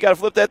drink, man. You got to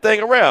flip that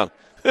thing around.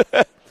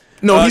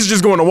 No, he's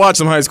just going to watch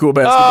some high school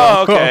basketball.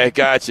 Oh, okay.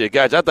 Gotcha.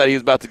 I thought he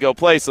was about to go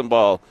play some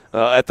ball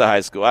at the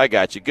high school. I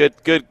got you.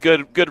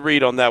 Good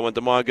read on that one,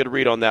 Damon. Good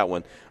read on that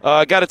one.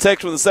 I got a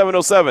text from the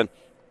 707.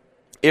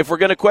 If we're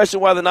going to question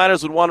why the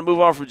Niners would want to move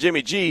on from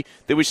Jimmy G,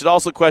 then we should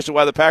also question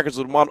why the Packers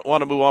would want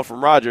to move on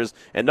from Rodgers,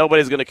 and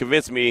nobody's going to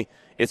convince me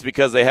it's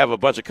because they have a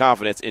bunch of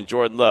confidence in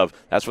Jordan Love.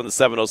 That's from the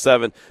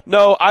 707.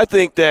 No, I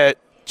think that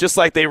just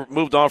like they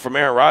moved on from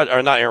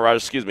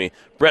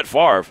Brett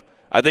Favre,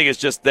 I think it's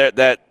just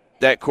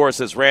that course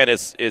has ran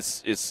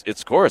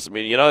its course. I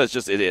mean, it's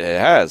just it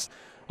has.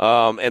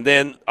 And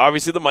then,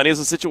 obviously, the money is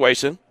a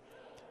situation.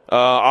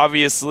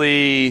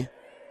 Obviously,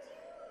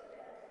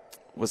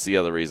 what's the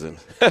other reason?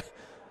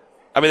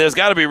 I mean, there's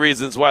got to be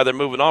reasons why they're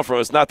moving on from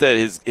him. It's not that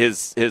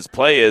his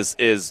play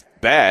is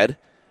bad.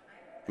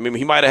 I mean,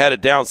 he might have had a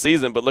down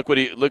season, but look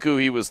who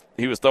he was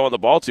throwing the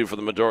ball to for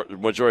the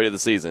majority of the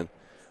season.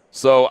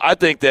 So I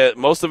think that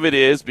most of it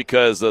is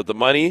because of the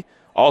money.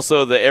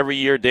 Also, the every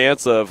year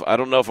dance of I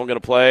don't know if I'm going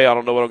to play, I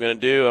don't know what I'm going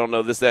to do, I don't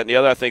know this, that, and the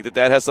other. I think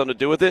that has something to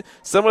do with it.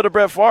 Similar to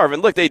Brett Favre.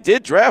 And look, they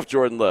did draft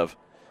Jordan Love.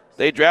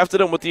 They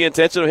drafted him with the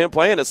intention of him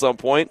playing at some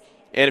point.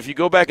 And if you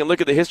go back and look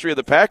at the history of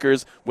the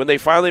Packers, when they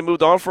finally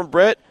moved on from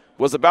Brett,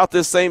 was about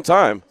this same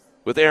time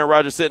with Aaron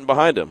Rodgers sitting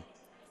behind him.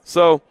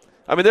 So,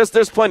 I mean,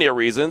 there's plenty of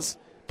reasons.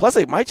 Plus,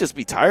 they might just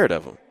be tired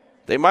of him.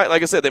 They might,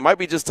 like I said, they might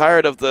be just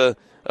tired of the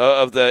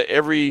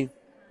every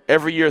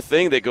year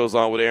thing that goes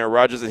on with Aaron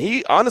Rodgers, and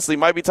he honestly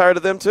might be tired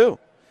of them too.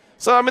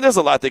 So, I mean, there's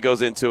a lot that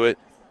goes into it.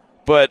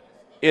 But,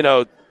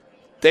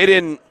 they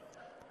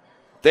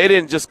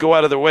didn't just go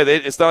out of their way.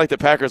 It's not like the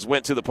Packers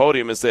went to the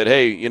podium and said,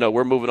 hey,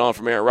 we're moving on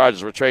from Aaron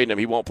Rodgers. We're trading him.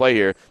 He won't play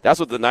here. That's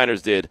what the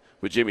Niners did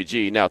with Jimmy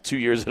G now 2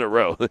 years in a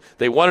row.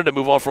 They wanted to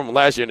move on from him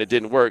last year, and it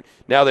didn't work.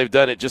 Now they've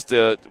done it just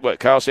to what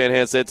Kyle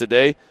Shanahan said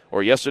today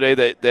or yesterday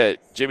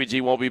that Jimmy G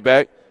won't be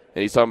back,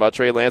 and he's talking about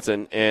Trey Lance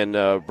and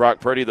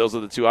Brock Purdy. Those are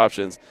the two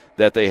options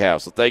that they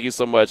have. So thank you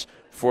so much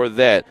for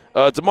that.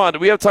 Damon, do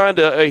we have time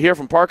to hear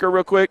from Parker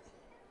real quick?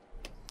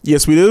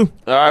 Yes, we do.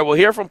 All right, we'll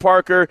hear from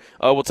Parker.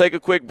 We'll take a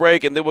quick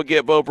break, and then we'll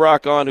get Bo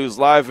Brock on, who's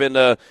live in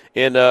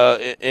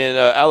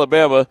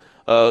Alabama.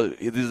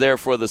 He's there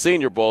for the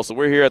Senior Bowl, so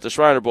we're here at the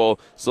Shriner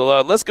Bowl.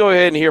 So let's go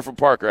ahead and hear from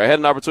Parker. I had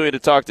an opportunity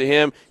to talk to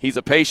him. He's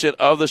a patient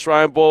of the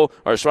Shrine Bowl,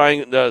 or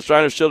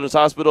Shriners Children's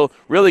Hospital.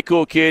 Really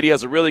cool kid. He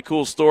has a really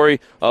cool story.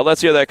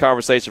 Let's hear that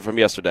conversation from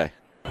yesterday.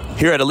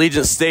 Here at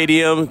Allegiant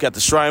Stadium, got the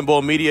Shrine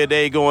Bowl Media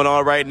Day going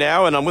on right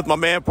now, and I'm with my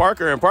man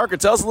Parker. And Parker,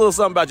 tell us a little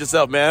something about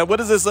yourself, man. What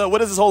does this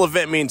whole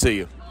event mean to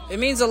you? It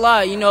means a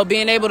lot,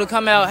 being able to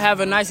come out, have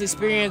a nice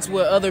experience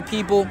with other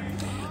people.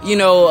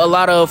 A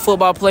lot of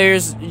football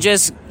players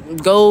just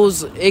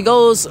goes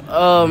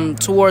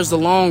towards the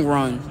long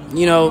run.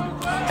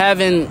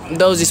 Having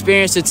those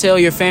experiences to tell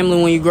your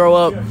family when you grow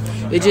up,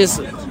 it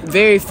just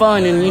very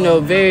fun and, you know,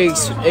 very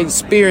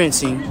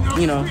experiencing,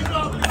 you know.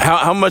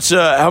 How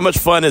much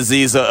fun is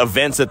these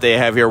events that they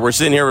have here? We're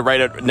sitting here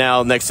right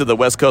now next to the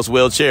West Coast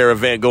Wheelchair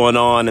event going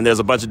on, and there's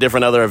a bunch of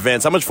different other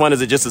events. How much fun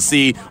is it just to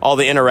see all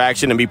the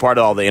interaction and be part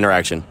of all the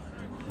interaction?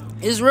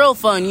 It's real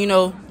fun, you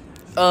know,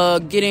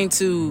 getting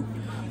to,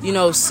 you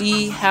know,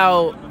 see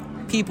how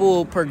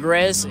people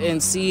progress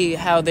and see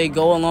how they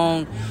go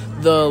along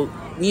the,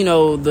 you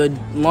know, the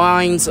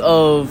lines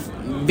of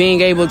being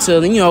able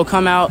to, you know,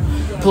 come out,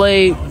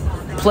 play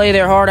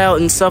their heart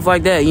out and stuff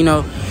like that, you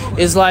know.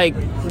 It's like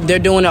they're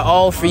doing it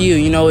all for you,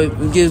 you know.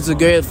 It gives a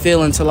great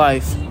feeling to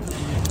life.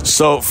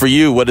 So for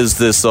you, what does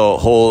this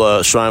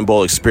whole Shrine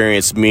Bowl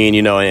experience mean,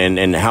 you know,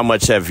 and how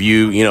much have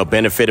you, you know,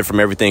 benefited from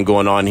everything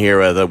going on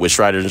here with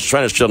Shriners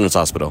Children's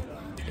Hospital?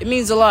 It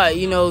means a lot,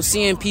 you know,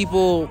 seeing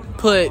people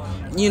put,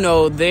 you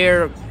know,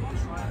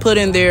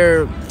 putting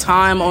their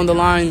time on the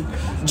line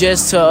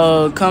just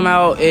to come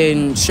out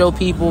and show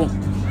people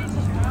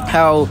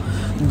how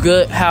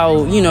good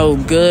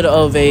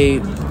of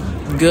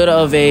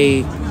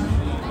a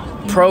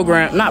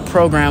program, not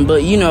program,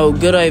 but, you know,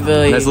 good of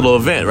a nice little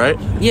event, right?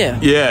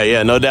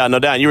 Yeah, no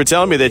doubt. You were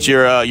telling me that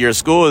your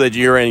school that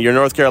you're in, you're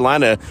North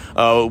Carolina.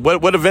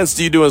 What events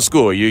do you do in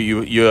school?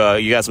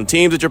 You got some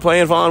teams that you're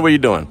playing for? What are you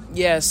doing?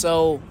 Yeah,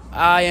 so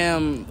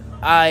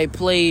I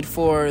played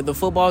for the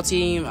football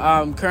team.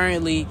 I'm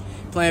currently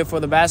playing for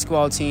the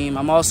basketball team.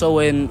 I'm also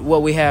in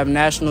what we have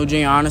National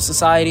Junior Honor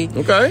Society.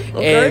 Okay.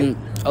 And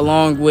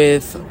along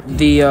with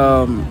the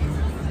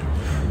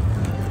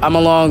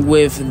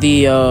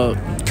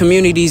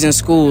Communities and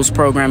Schools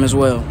program as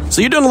well.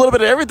 So you're doing a little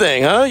bit of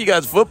everything, huh? You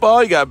got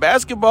football, you got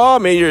basketball. I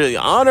mean, your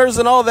honors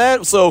and all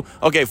that. So,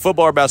 okay,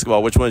 football or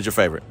basketball, which one is your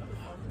favorite?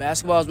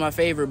 Basketball is my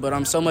favorite, but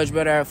I'm so much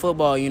better at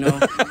football, you know.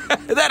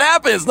 That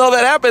happens. No,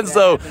 that happens,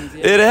 though.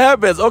 It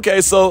happens. Okay,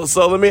 so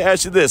let me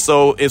ask you this.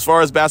 So as far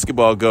as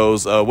basketball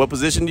goes, what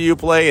position do you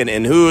play,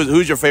 and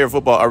who's your favorite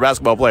football or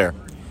basketball player?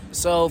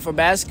 So for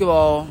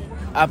basketball,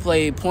 I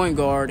play point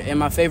guard, and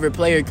my favorite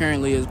player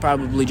currently is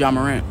probably Ja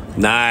Morant.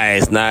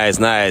 Nice.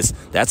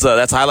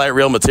 That's highlight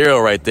reel material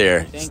right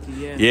there. Thank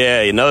you.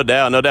 Yeah, no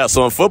doubt.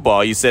 So in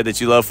football, you said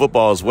that you love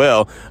football as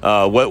well.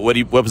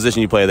 What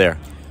position you play there?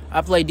 I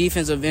play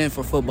defensive end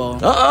for football.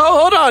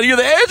 Hold on. You're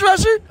the edge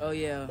rusher? Oh,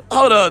 yeah.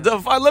 Hold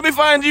on. Let me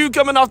find you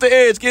coming off the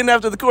edge, getting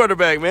after the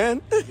quarterback,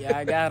 man. Yeah,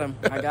 I got him.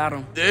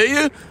 Do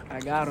you? I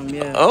got him,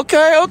 yeah.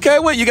 Okay.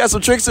 What, you got some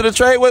tricks to the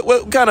trade?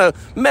 What kind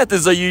of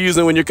methods are you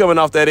using when you're coming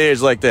off that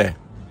edge like that?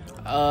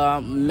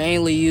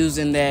 Mainly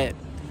using that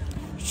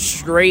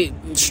straight,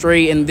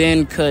 and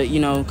then cut, you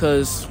know,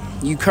 because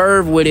you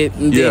curve with it,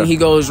 and then he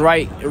goes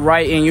right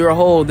in your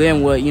hole,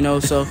 then what, you know,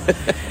 so...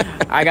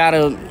 I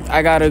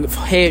gotta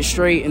head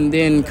straight and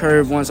then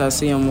curve once I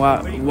see him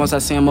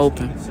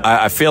open.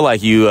 I feel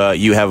like you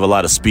have a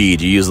lot of speed.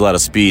 You use a lot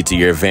of speed to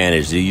your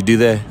advantage. Do you do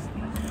that?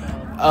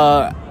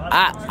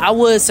 I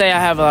would say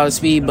I have a lot of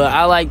speed, but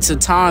I like to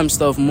time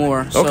stuff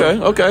more. So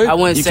okay. I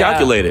wouldn't you say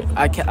calculate it.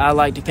 I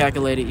like to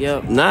calculate it.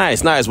 Yep.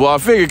 Nice. Well, I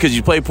figured because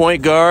you play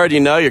point guard, you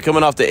know, you're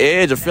coming off the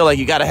edge. I feel like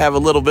you got to have a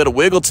little bit of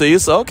wiggle to you.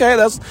 So okay,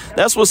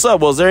 that's what's up.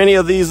 Well, is there any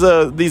of these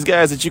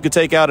guys that you could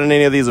take out in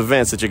any of these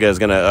events that you guys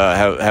gonna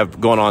have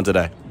going on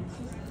today?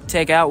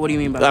 Take out? What do you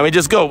mean by that? I mean,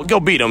 just go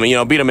beat them,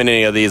 and beat them in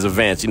any of these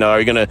events. You know,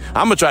 I'm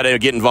gonna try to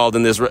get involved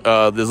in this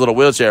little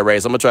wheelchair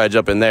race. I'm gonna try to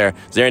jump in there.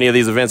 Is there any of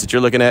these events that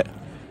you're looking at?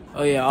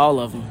 Oh yeah, all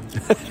of them.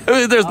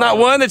 There's not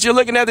one that you're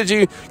looking at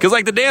because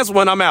like the dance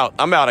one, I'm out.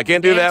 I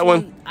can't do that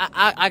one.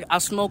 I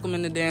smoke them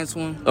in the dance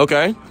one.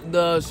 Okay.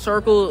 The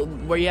circle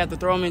where you have to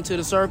throw them into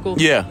the circle.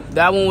 Yeah.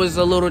 That one was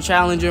a little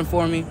challenging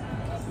for me,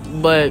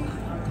 but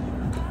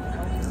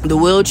the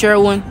wheelchair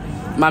one,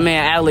 my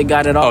man Alec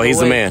got it all. Oh, he's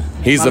the man.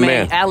 He's the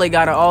man. Alec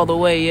got it all the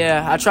way.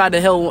 Yeah, I tried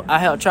to help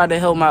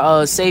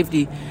my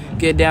safety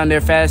get down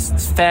there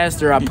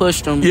faster. I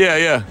pushed him.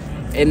 Yeah.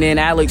 And then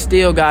Alex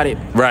still got it.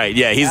 Right,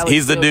 yeah,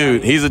 he's the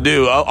dude. He's the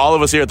dude. All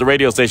of us here at the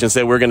radio station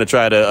said we're going to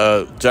try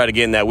to get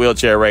in that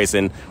wheelchair race,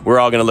 and we're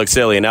all going to look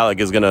silly, and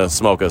Alex is going to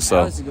smoke us. So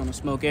Alex is going to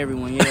smoke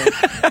everyone,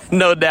 yeah.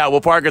 No doubt.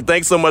 Well, Parker,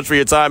 thanks so much for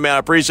your time, man. I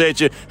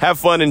appreciate you. Have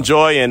fun,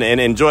 enjoy, and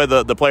enjoy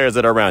the players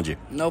that are around you.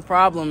 No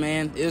problem,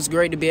 man. It was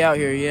great to be out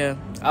here, yeah.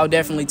 I'll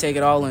definitely take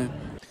it all in.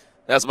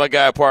 That's my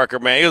guy Parker,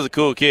 man. He was a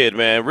cool kid,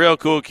 man. Real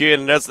cool kid.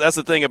 And that's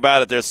the thing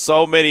about it. There's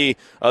so many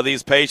of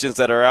these patients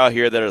that are out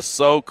here that are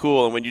so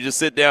cool. And when you just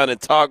sit down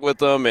and talk with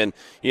them and,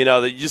 you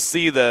just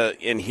see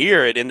and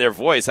hear it in their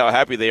voice, how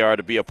happy they are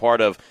to be a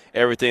part of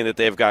everything that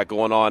they've got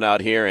going on out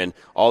here, and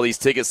all these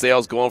ticket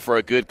sales going for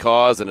a good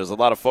cause. And there's a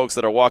lot of folks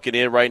that are walking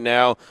in right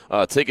now,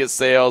 ticket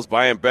sales,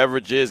 buying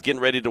beverages,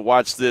 getting ready to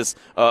watch this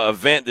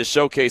event, this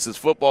showcase, this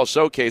football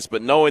showcase,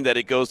 but knowing that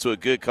it goes to a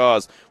good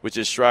cause, which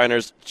is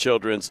Shriners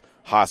Children's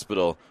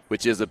Hospital,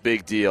 which is a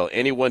big deal.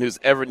 Anyone who's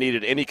ever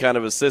needed any kind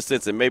of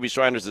assistance, and maybe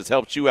Shriners has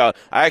helped you out.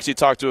 I actually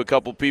talked to a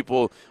couple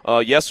people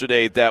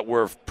yesterday that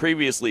were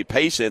previously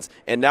patients,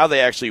 and now they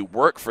actually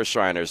work for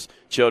Shriners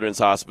Children's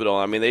Hospital.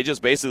 I mean, they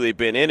just basically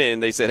been in it,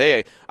 and they said,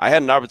 hey, I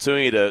had an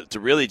opportunity to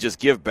really just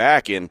give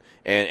back and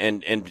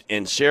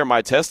share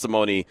my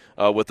testimony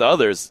with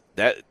others.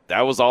 That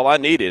was all I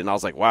needed. And I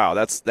was like, wow,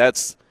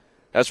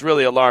 that's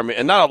really alarming,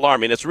 and not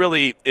alarming. It's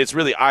really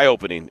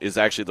eye-opening is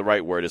actually the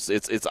right word.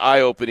 It's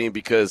eye-opening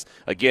because,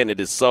 again, it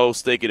is so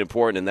stinking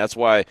important, and that's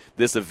why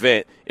this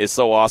event is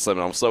so awesome.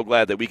 And I'm so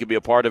glad that we can be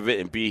a part of it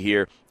and be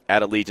here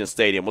at Allegiant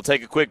Stadium. We'll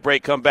take a quick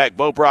break, come back.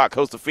 Bo Brock,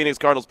 host of Phoenix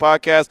Cardinals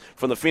podcast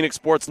from the Phoenix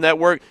Sports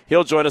Network.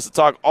 He'll join us to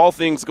talk all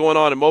things going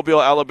on in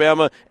Mobile,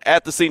 Alabama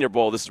at the Senior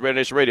Bowl. This is Raider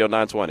Nation Radio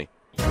 920.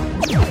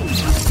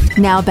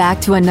 Now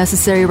back to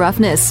Unnecessary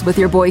Roughness with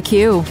your boy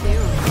Q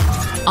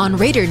on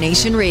Raider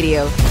Nation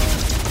Radio.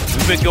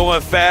 We've been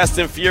going fast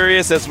and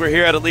furious as we're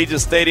here at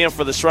Allegiant Stadium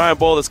for the Shrine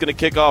Bowl that's going to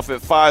kick off at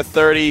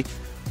 5:30.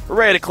 We're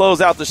ready to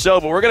close out the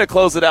show, but we're going to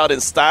close it out in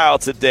style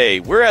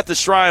today. We're at the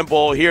Shrine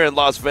Bowl here in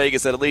Las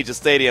Vegas at Allegiant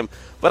Stadium,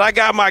 but I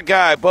got my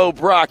guy, Bo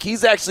Brock.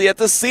 He's actually at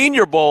the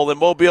Senior Bowl in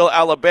Mobile,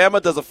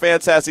 Alabama, does a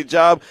fantastic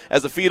job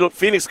as the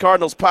Phoenix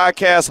Cardinals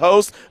podcast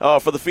host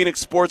for the Phoenix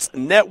Sports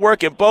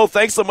Network. And, Bo,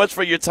 thanks so much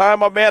for your time,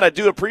 my man. I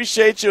do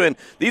appreciate you. And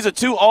these are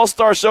two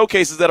all-star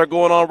showcases that are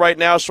going on right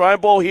now. Shrine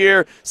Bowl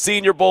here,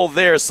 Senior Bowl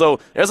there. So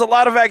there's a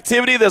lot of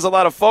activity. There's a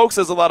lot of folks.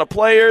 There's a lot of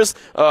players,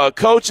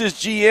 coaches,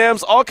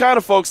 GMs, all kind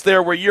of folks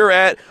there where you're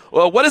at.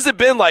 Well, what has it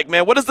been like,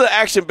 man? What has the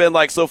action been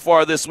like so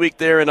far this week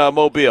there in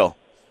Mobile?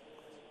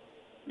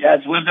 Yeah,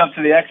 it's lived up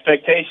to the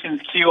expectations.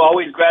 Q,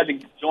 always glad to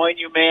join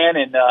you, man.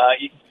 And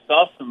you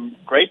saw some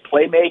great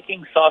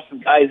playmaking, saw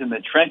some guys in the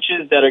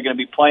trenches that are going to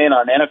be playing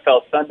on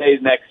NFL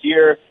Sundays next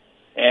year.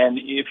 And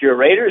if you're a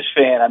Raiders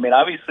fan, I mean,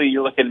 obviously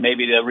you're looking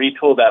maybe to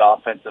retool that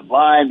offensive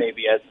line,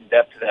 maybe add some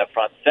depth to that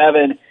front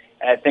seven.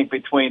 And I think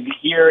between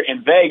here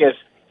and Vegas,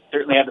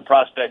 certainly have the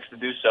prospects to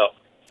do so.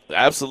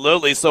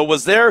 Absolutely. So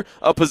was there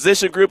a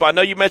position group? I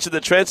know you mentioned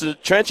the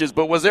trenches,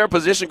 but was there a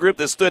position group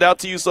that stood out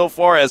to you so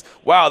far as,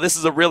 wow, this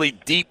is a really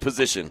deep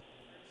position?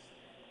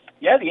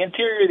 Yeah, the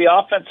interior of the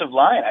offensive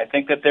line. I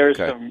think that there's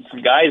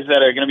some guys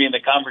that are going to be in the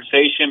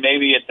conversation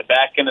maybe at the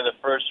back end of the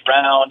first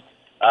round.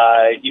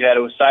 You had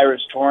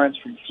Osiris Torrance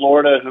from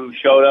Florida who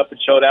showed up and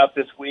showed out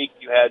this week.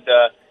 You had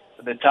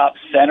the top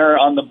center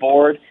on the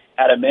board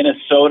out of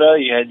Minnesota.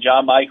 You had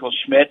John Michael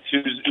Schmitz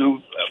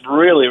who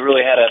really,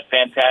 really had a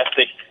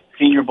fantastic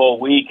Senior Bowl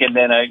week, and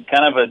then a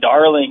kind of a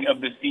darling of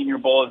the Senior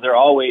Bowl, as there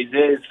always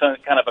is, some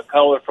kind of a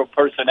colorful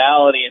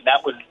personality, and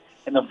that was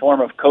in the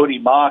form of Cody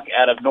Mock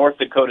out of North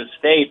Dakota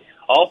State.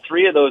 All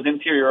three of those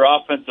interior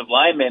offensive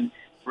linemen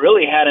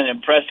really had an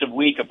impressive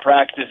week of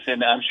practice,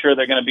 and I'm sure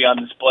they're going to be on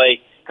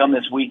display come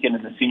this weekend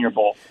in the Senior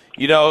Bowl.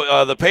 You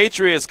know, the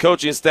Patriots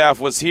coaching staff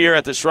was here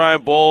at the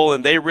Shrine Bowl,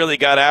 and they really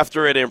got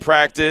after it in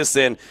practice.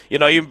 And, you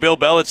know, even Bill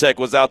Belichick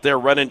was out there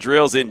running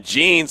drills in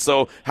jeans.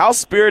 So how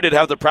spirited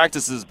have the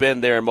practices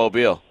been there in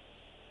Mobile?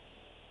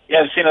 Yeah,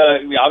 I've seen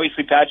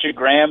obviously Patrick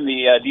Graham,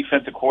 the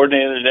defensive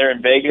coordinator there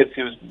in Vegas.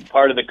 He was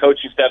part of the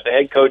coaching staff, the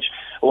head coach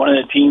of one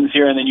of the teams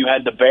here. And then you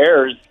had the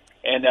Bears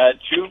and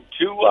two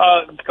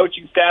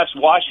coaching staffs.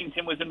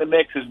 Washington was in the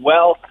mix as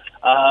well.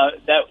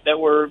 That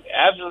were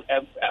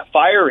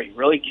fiery,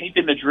 really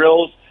keeping the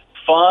drills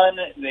fun.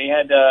 They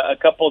had a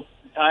couple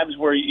times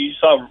where you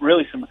saw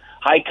really some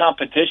high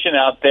competition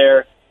out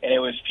there, and it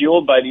was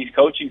fueled by these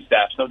coaching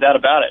staffs, no doubt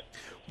about it.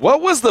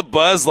 What was the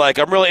buzz like?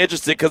 I'm really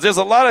interested because there's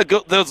a lot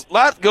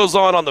goes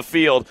on the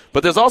field,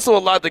 but there's also a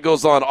lot that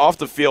goes on off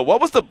the field.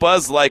 What was the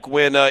buzz like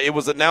when it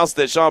was announced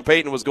that Sean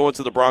Payton was going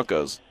to the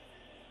Broncos?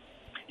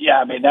 Yeah,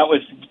 I mean, that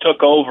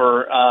took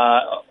over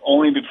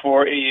only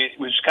before it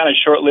was kind of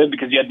short-lived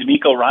because you had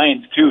DeMeco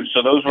Ryans too.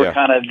 So those were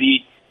kind of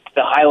the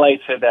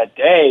highlights of that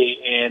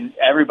day, and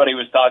everybody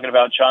was talking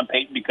about Sean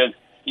Payton because,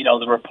 you know,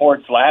 the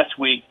reports last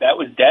week, that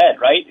was dead,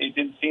 right? It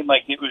didn't seem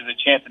like it was a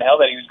chance in hell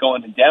that he was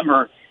going to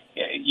Denver.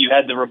 You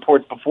had the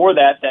reports before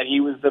that he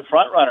was the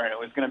front runner and it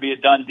was going to be a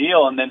done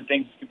deal, and then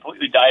things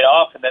completely died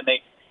off, and then they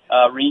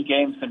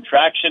regained some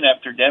traction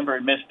after Denver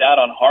had missed out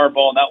on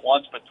Harbaugh not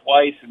once but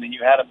twice, and then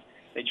you had him.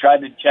 They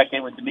tried to check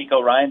in with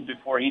DeMeco Ryans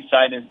before he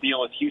signed his deal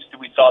with Houston.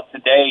 We saw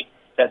today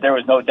that there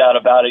was no doubt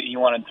about it. He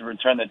wanted to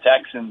return the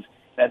Texans.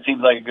 That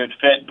seems like a good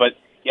fit. But,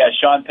 yeah,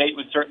 Sean Payton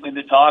was certainly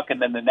the talk.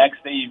 And then the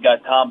next day you've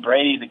got Tom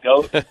Brady, the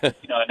GOAT,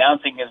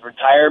 announcing his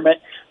retirement.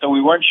 So we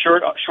weren't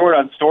short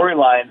on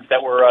storylines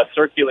that were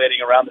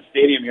circulating around the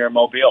stadium here in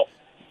Mobile.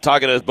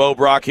 Talking to Bo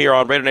Brock here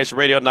on Raider Nation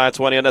Radio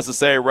 920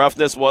 Unnecessary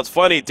Roughness. Well, it's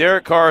funny.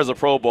 Derek Carr is a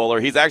Pro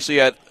Bowler. He's actually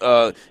at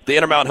the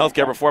Intermountain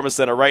Healthcare Performance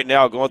Center right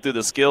now going through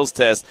the skills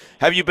test.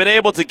 Have you been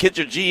able to get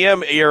your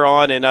GM ear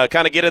on and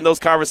kind of get in those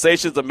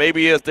conversations, or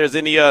maybe if there's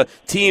any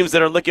teams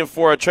that are looking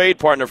for a trade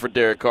partner for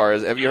Derek Carr?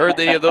 Have you heard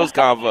any of those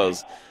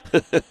convos?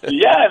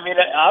 Yeah, I mean,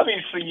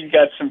 obviously you've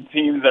got some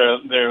teams that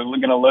are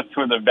going to look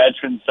toward the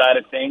veteran side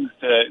of things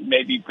to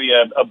maybe be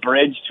a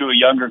bridge to a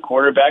younger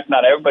quarterback.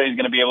 Not everybody's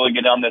going to be able to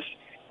get on this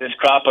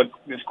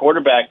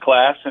quarterback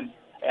class, and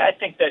I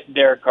think that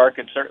Derek Carr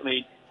could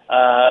certainly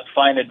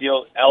find a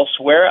deal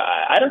elsewhere.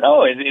 I don't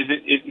know.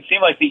 It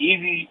seemed like the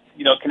easy,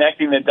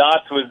 connecting the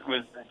dots was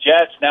the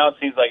Jets. Now it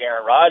seems like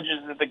Aaron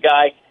Rodgers is the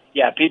guy.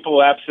 Yeah,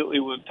 people absolutely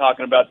were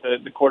talking about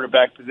the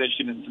quarterback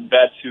position and some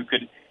vets who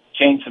could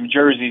change some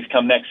jerseys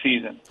come next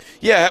season.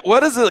 Yeah,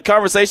 what has the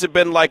conversation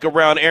been like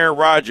around Aaron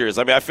Rodgers?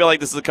 I mean, I feel like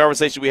this is a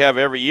conversation we have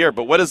every year,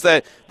 but what has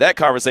that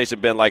conversation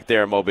been like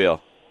there in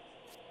Mobile?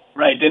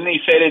 Right. Didn't he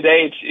say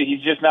today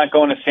he's just not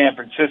going to San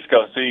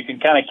Francisco? So you can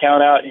kind of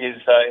count out his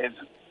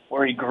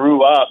where he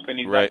grew up, and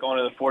he's not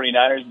going to the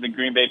 49ers. The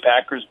Green Bay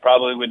Packers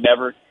probably would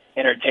never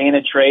entertain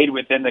a trade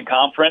within the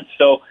conference.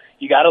 So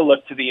you got to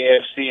look to the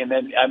AFC. And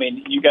then, I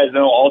mean, you guys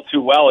know all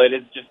too well it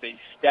is just a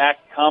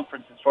stacked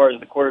conference as far as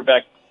the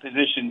quarterback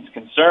position is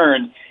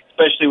concerned,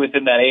 especially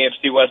within that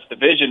AFC West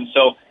division.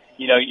 So,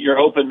 you're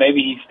hoping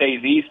maybe he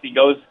stays east. He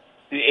goes to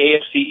the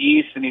AFC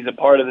East, and he's a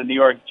part of the New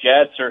York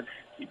Jets, or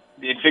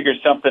they figure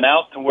something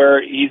out to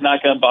where he's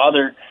not going to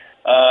bother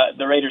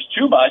the Raiders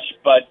too much,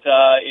 but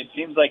it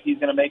seems like he's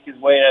going to make his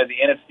way out of the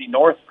NFC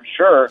North for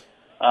sure.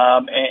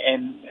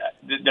 And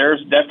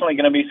there's definitely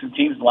going to be some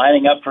teams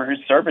lining up for his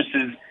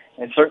services.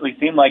 It certainly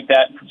seemed like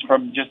that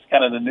from just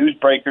kind of the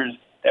newsbreakers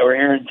that were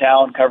here in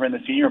town covering the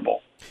Senior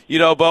Bowl.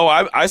 Bo,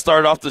 I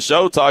started off the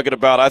show talking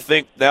about, I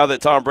think now that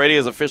Tom Brady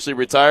is officially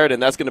retired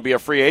and that's going to be a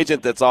free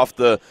agent that's off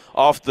the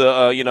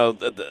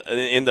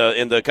in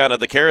the kind of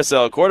the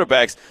carousel of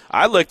quarterbacks,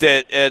 I looked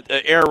at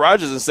Aaron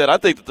Rodgers and said, I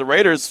think that the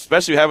Raiders,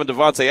 especially having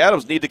Davante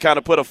Adams, need to kind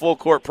of put a full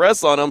court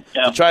press on him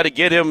to try to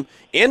get him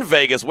in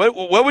Vegas.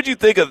 What would you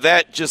think of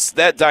that, just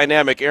that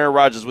dynamic, Aaron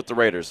Rodgers with the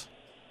Raiders?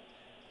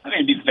 I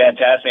mean, it'd be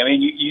fantastic. I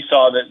mean, you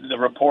saw the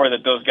rapport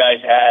that those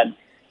guys had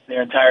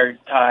their entire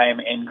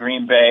time in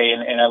Green Bay,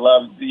 and I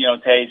love,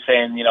 Tay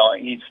saying,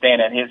 he'd staying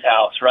at his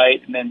house,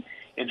 right? And then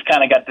it's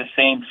kind of got the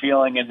same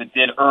feeling as it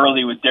did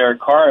early with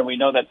Derek Carr, and we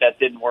know that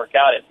didn't work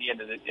out at the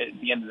end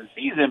of the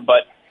season.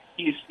 But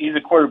he's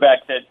a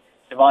quarterback that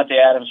Davante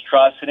Adams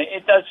trusts, and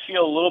it does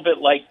feel a little bit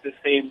like the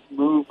same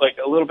move, like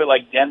a little bit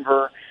like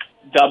Denver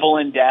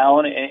doubling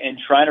down and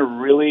trying to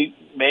really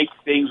make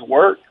things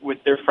work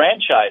with their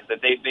franchise.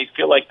 That they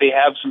feel like they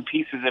have some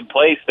pieces in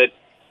place that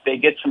they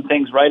get some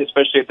things right,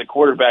 especially at the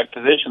quarterback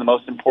position, the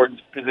most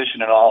important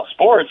position in all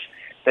sports,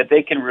 that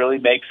they can really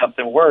make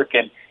something work.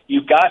 And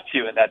you've got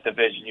to in that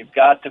division. You've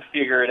got to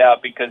figure it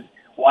out, because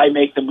why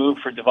make the move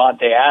for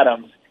Davante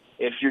Adams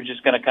if you're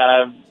just going to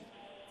kind of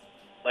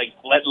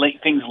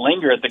let things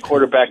linger at the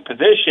quarterback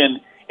position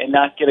and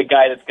not get a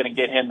guy that's going to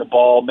get him the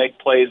ball, make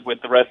plays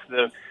with the rest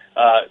of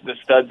the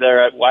studs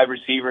there at wide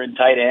receiver and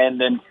tight end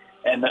and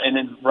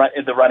then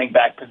the running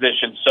back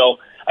position. So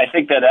I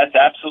think that's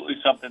absolutely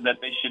something that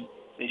they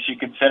should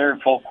consider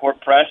full court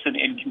press and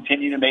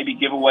continue to maybe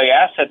give away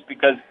assets,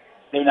 because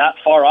they're not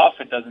far off,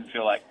 it doesn't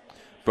feel like.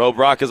 Bo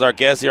Brock is our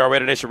guest here on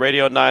Raider Nation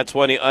Radio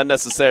 920,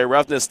 Unnecessary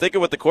Roughness.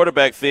 Sticking with the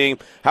quarterback theme,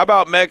 how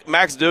about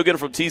Max Duggan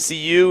from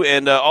TCU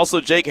and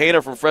also Jake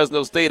Haener from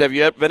Fresno State? Have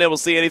you been able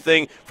to see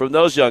anything from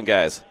those young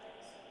guys?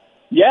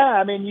 Yeah,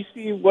 I mean, you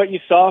see what you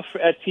saw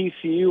at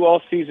TCU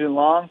all season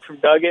long from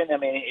Duggan. I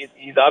mean,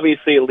 he's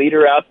obviously a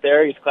leader out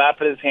there. He's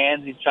clapping his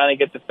hands. He's trying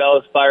to get the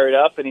fellas fired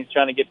up, and he's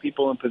trying to get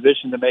people in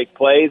position to make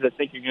plays. I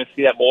think you're going to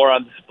see that more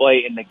on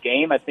display in the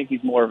game. I think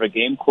he's more of a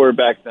game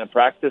quarterback than a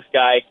practice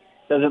guy.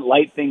 Doesn't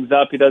light things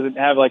up. He doesn't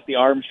have like the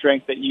arm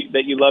strength that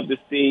you love to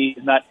see.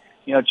 He's not,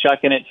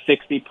 chucking it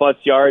 60-plus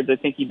yards. I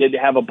think he did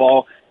have a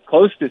ball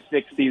close to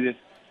 60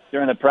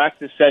 during the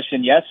practice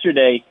session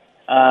yesterday.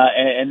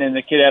 And then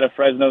the kid out of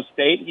Fresno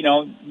State,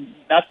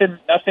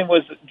 nothing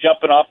was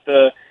jumping off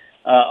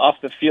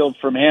the field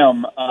from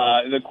him.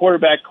 The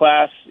quarterback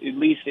class, at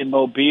least in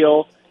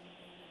Mobile,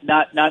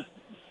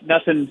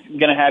 nothing's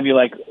going to have you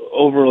like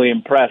overly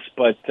impressed,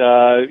 but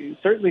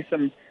certainly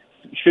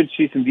should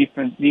see some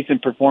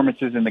decent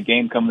performances in the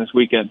game come this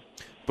weekend.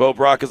 Bo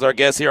Brock is our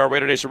guest here on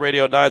Raider Nation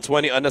Radio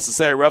 920,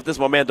 Unnecessary Roughness.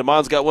 My man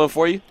Damon's got one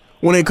for you.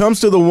 When it comes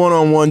to the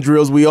one-on-one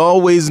drills, we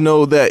always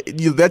know that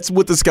that's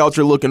what the scouts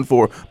are looking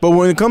for. But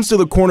when it comes to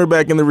the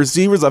cornerback and the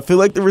receivers, I feel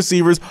like the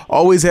receivers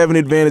always have an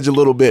advantage a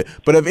little bit.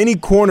 But have any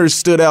corners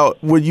stood out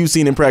what you've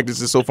seen in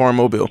practices so far in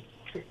Mobile?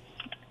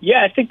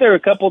 Yeah, I think there were a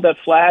couple that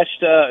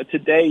flashed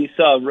today. You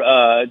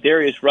saw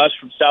Darius Rush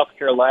from South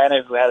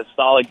Carolina, who had a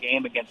solid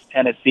game against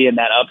Tennessee in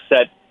that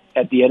upset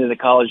at the end of the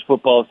college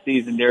football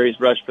season. Darius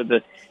Rush for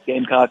the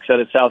Gamecocks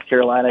out of South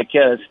Carolina.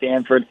 Kid at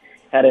Stanford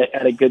had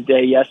a good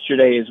day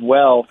yesterday as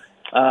well.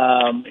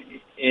 I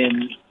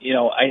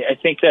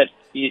think that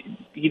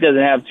he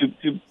doesn't have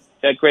too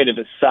that great of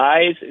a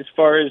size as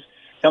far as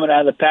coming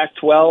out of the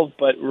Pac-12,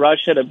 but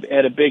Rush had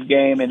a big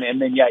game,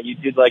 and then you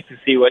did like to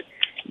see what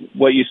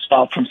you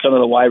saw from some of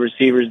the wide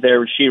receivers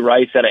there. Rashee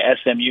Rice out of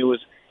SMU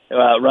was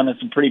running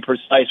some pretty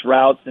precise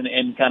routes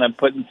and kind of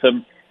putting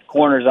some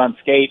corners on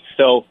skates.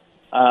 So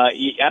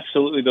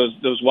absolutely,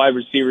 those wide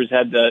receivers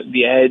had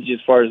the edge as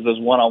far as those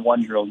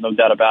one-on-one drills, no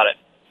doubt about it.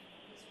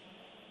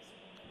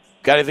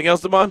 Got anything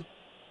else, Damon?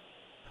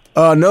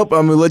 Nope,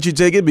 I'm going to let you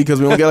take it because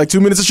we only got like 2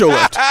 minutes of show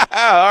left.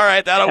 All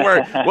right, that'll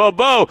work. Well,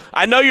 Bo,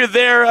 I know you're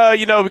there,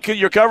 because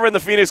you're covering the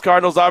Phoenix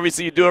Cardinals.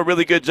 Obviously, you do a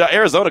really good job.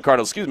 Arizona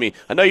Cardinals, excuse me.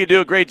 I know you do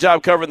a great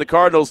job covering the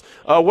Cardinals.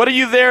 What are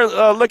you there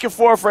looking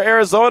for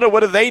Arizona?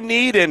 What do they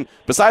need, and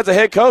besides a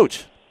head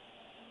coach?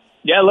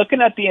 Yeah,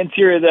 looking at the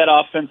interior of that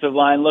offensive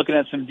line, looking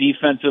at some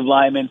defensive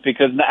linemen,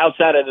 because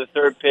outside of the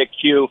third pick,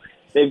 Q,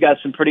 they've got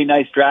some pretty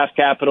nice draft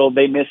capital.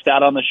 They missed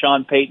out on the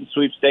Sean Payton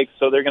sweepstakes,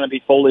 so they're going to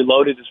be fully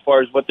loaded as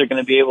far as what they're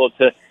going to be able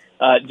to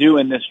do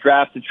in this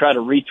draft to try to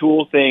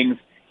retool things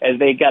as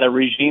they got a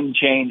regime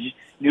change,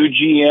 new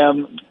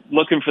GM,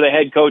 looking for the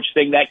head coach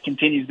thing. That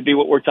continues to be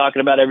what we're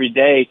talking about every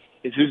day,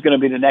 is who's going to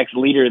be the next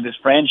leader of this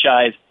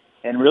franchise,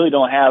 and really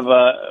don't have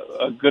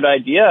a good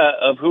idea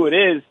of who it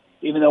is,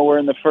 even though we're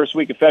in the first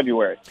week of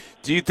February.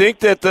 Do you think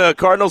that the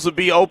Cardinals would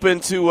be open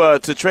to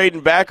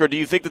trading back, or do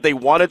you think that they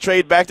want to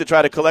trade back to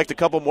try to collect a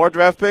couple more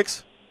draft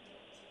picks?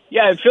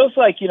 Yeah, it feels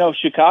like,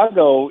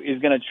 Chicago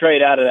is going to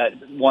trade out of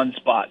that one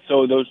spot.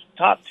 So those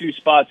top two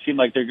spots seem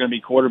like they're going to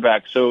be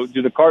quarterbacks. So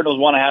do the Cardinals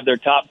want to have their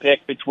top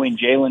pick between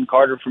Jalen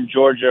Carter from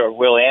Georgia or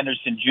Will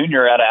Anderson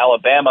Jr. out of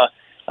Alabama?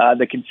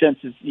 The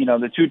consensus,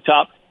 the two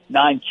top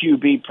 9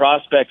 QB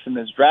prospects in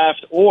this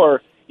draft,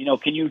 or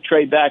can you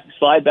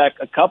slide back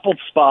a couple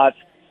spots,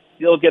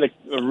 still get a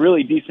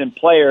really decent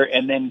player,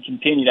 and then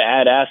continue to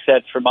add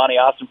assets for Monty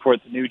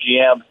Ossenfort, the new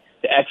GM,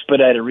 to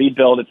expedite a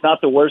rebuild? It's not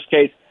the worst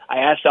case. I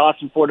asked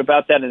Ossenfort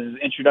about that in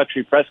his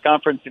introductory press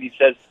conference, and he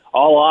says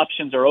all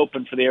options are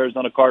open for the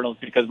Arizona Cardinals,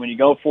 because when you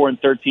go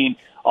 4-13,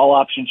 all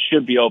options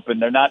should be open.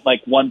 They're not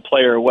like one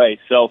player away.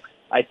 So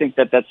I think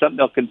that that's something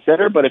they'll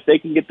consider. But if they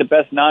can get the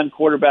best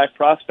non-quarterback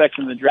prospects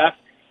in the draft,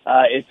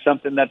 it's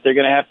something that they're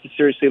going to have to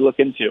seriously look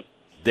into.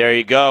 There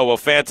you go. Well,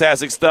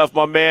 fantastic stuff,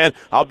 my man.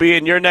 I'll be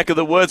in your neck of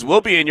the woods.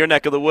 We'll be in your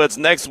neck of the woods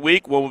next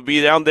week when we'll be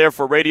down there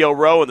for Radio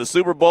Row and the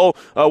Super Bowl.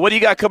 What do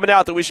you got coming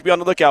out that we should be on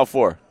the lookout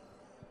for?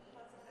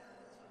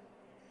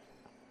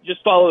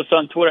 Just follow us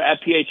on Twitter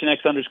at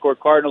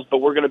PHNX_Cardinals, but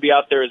we're going to be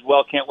out there as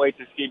well. Can't wait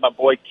to see my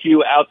boy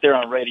Q out there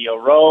on Radio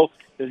Row.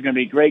 There's going to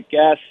be great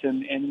guests,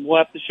 and we'll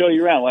have to show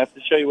you around. We'll have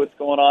to show you what's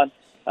going on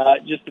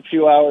just a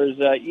few hours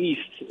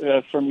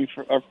east from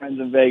our friends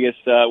in Vegas,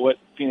 what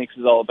Phoenix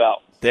is all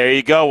about. There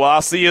you go. Well,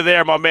 I'll see you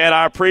there, my man.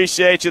 I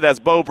appreciate you. That's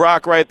Bo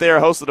Brock right there,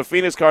 host of the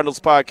Phoenix Cardinals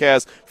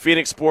podcast,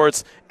 Phoenix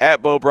Sports,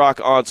 at Bo Brock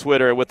on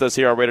Twitter, and with us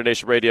here on Raider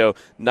Nation Radio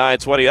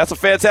 920. That's a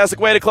fantastic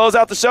way to close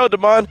out the show,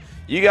 Damon.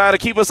 You got to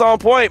keep us on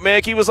point,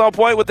 man. Keep us on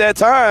point with that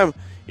time.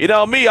 You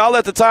know me, I'll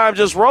let the time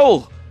just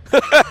roll.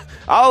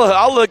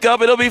 I'll look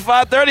up. It'll be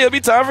 5:30. It'll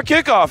be time for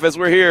kickoff as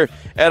we're here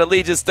at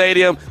Allegiant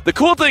Stadium. The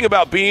cool thing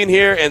about being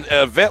here and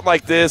an event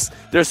like this,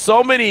 there's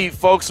so many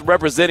folks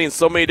representing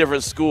so many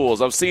different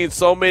schools. I've seen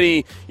so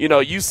many,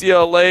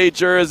 UCLA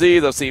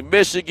jerseys. I've seen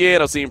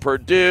Michigan. I've seen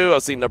Purdue.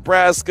 I've seen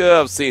Nebraska.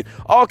 I've seen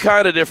all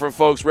kind of different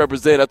folks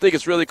represent. I think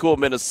it's really cool.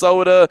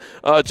 Minnesota.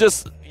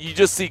 You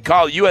just see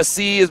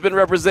USC has been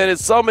represented.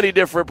 So many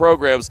different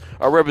programs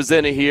are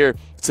represented here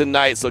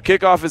tonight. So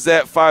kickoff is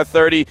at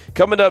 5:30.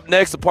 Coming up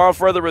next, upon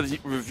further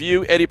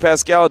review, Eddie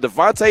Pascal and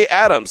Devontae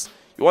Adams.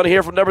 You want to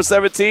hear from number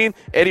 17?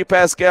 Eddie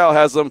Pascal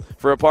has them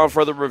for upon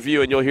further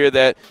review, and you'll hear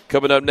that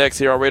coming up next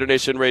here on Raider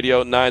Nation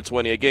Radio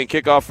 920. Again,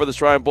 kickoff for the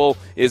Shrine Bowl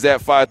is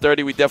at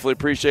 5:30. We definitely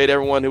appreciate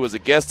everyone who was a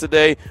guest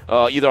today,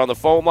 either on the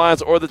phone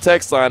lines or the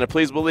text line. And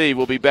please believe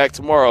we'll be back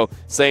tomorrow,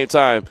 same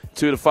time,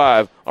 2 to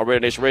 5 on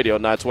Raider Nation Radio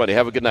 920.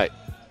 Have a good night.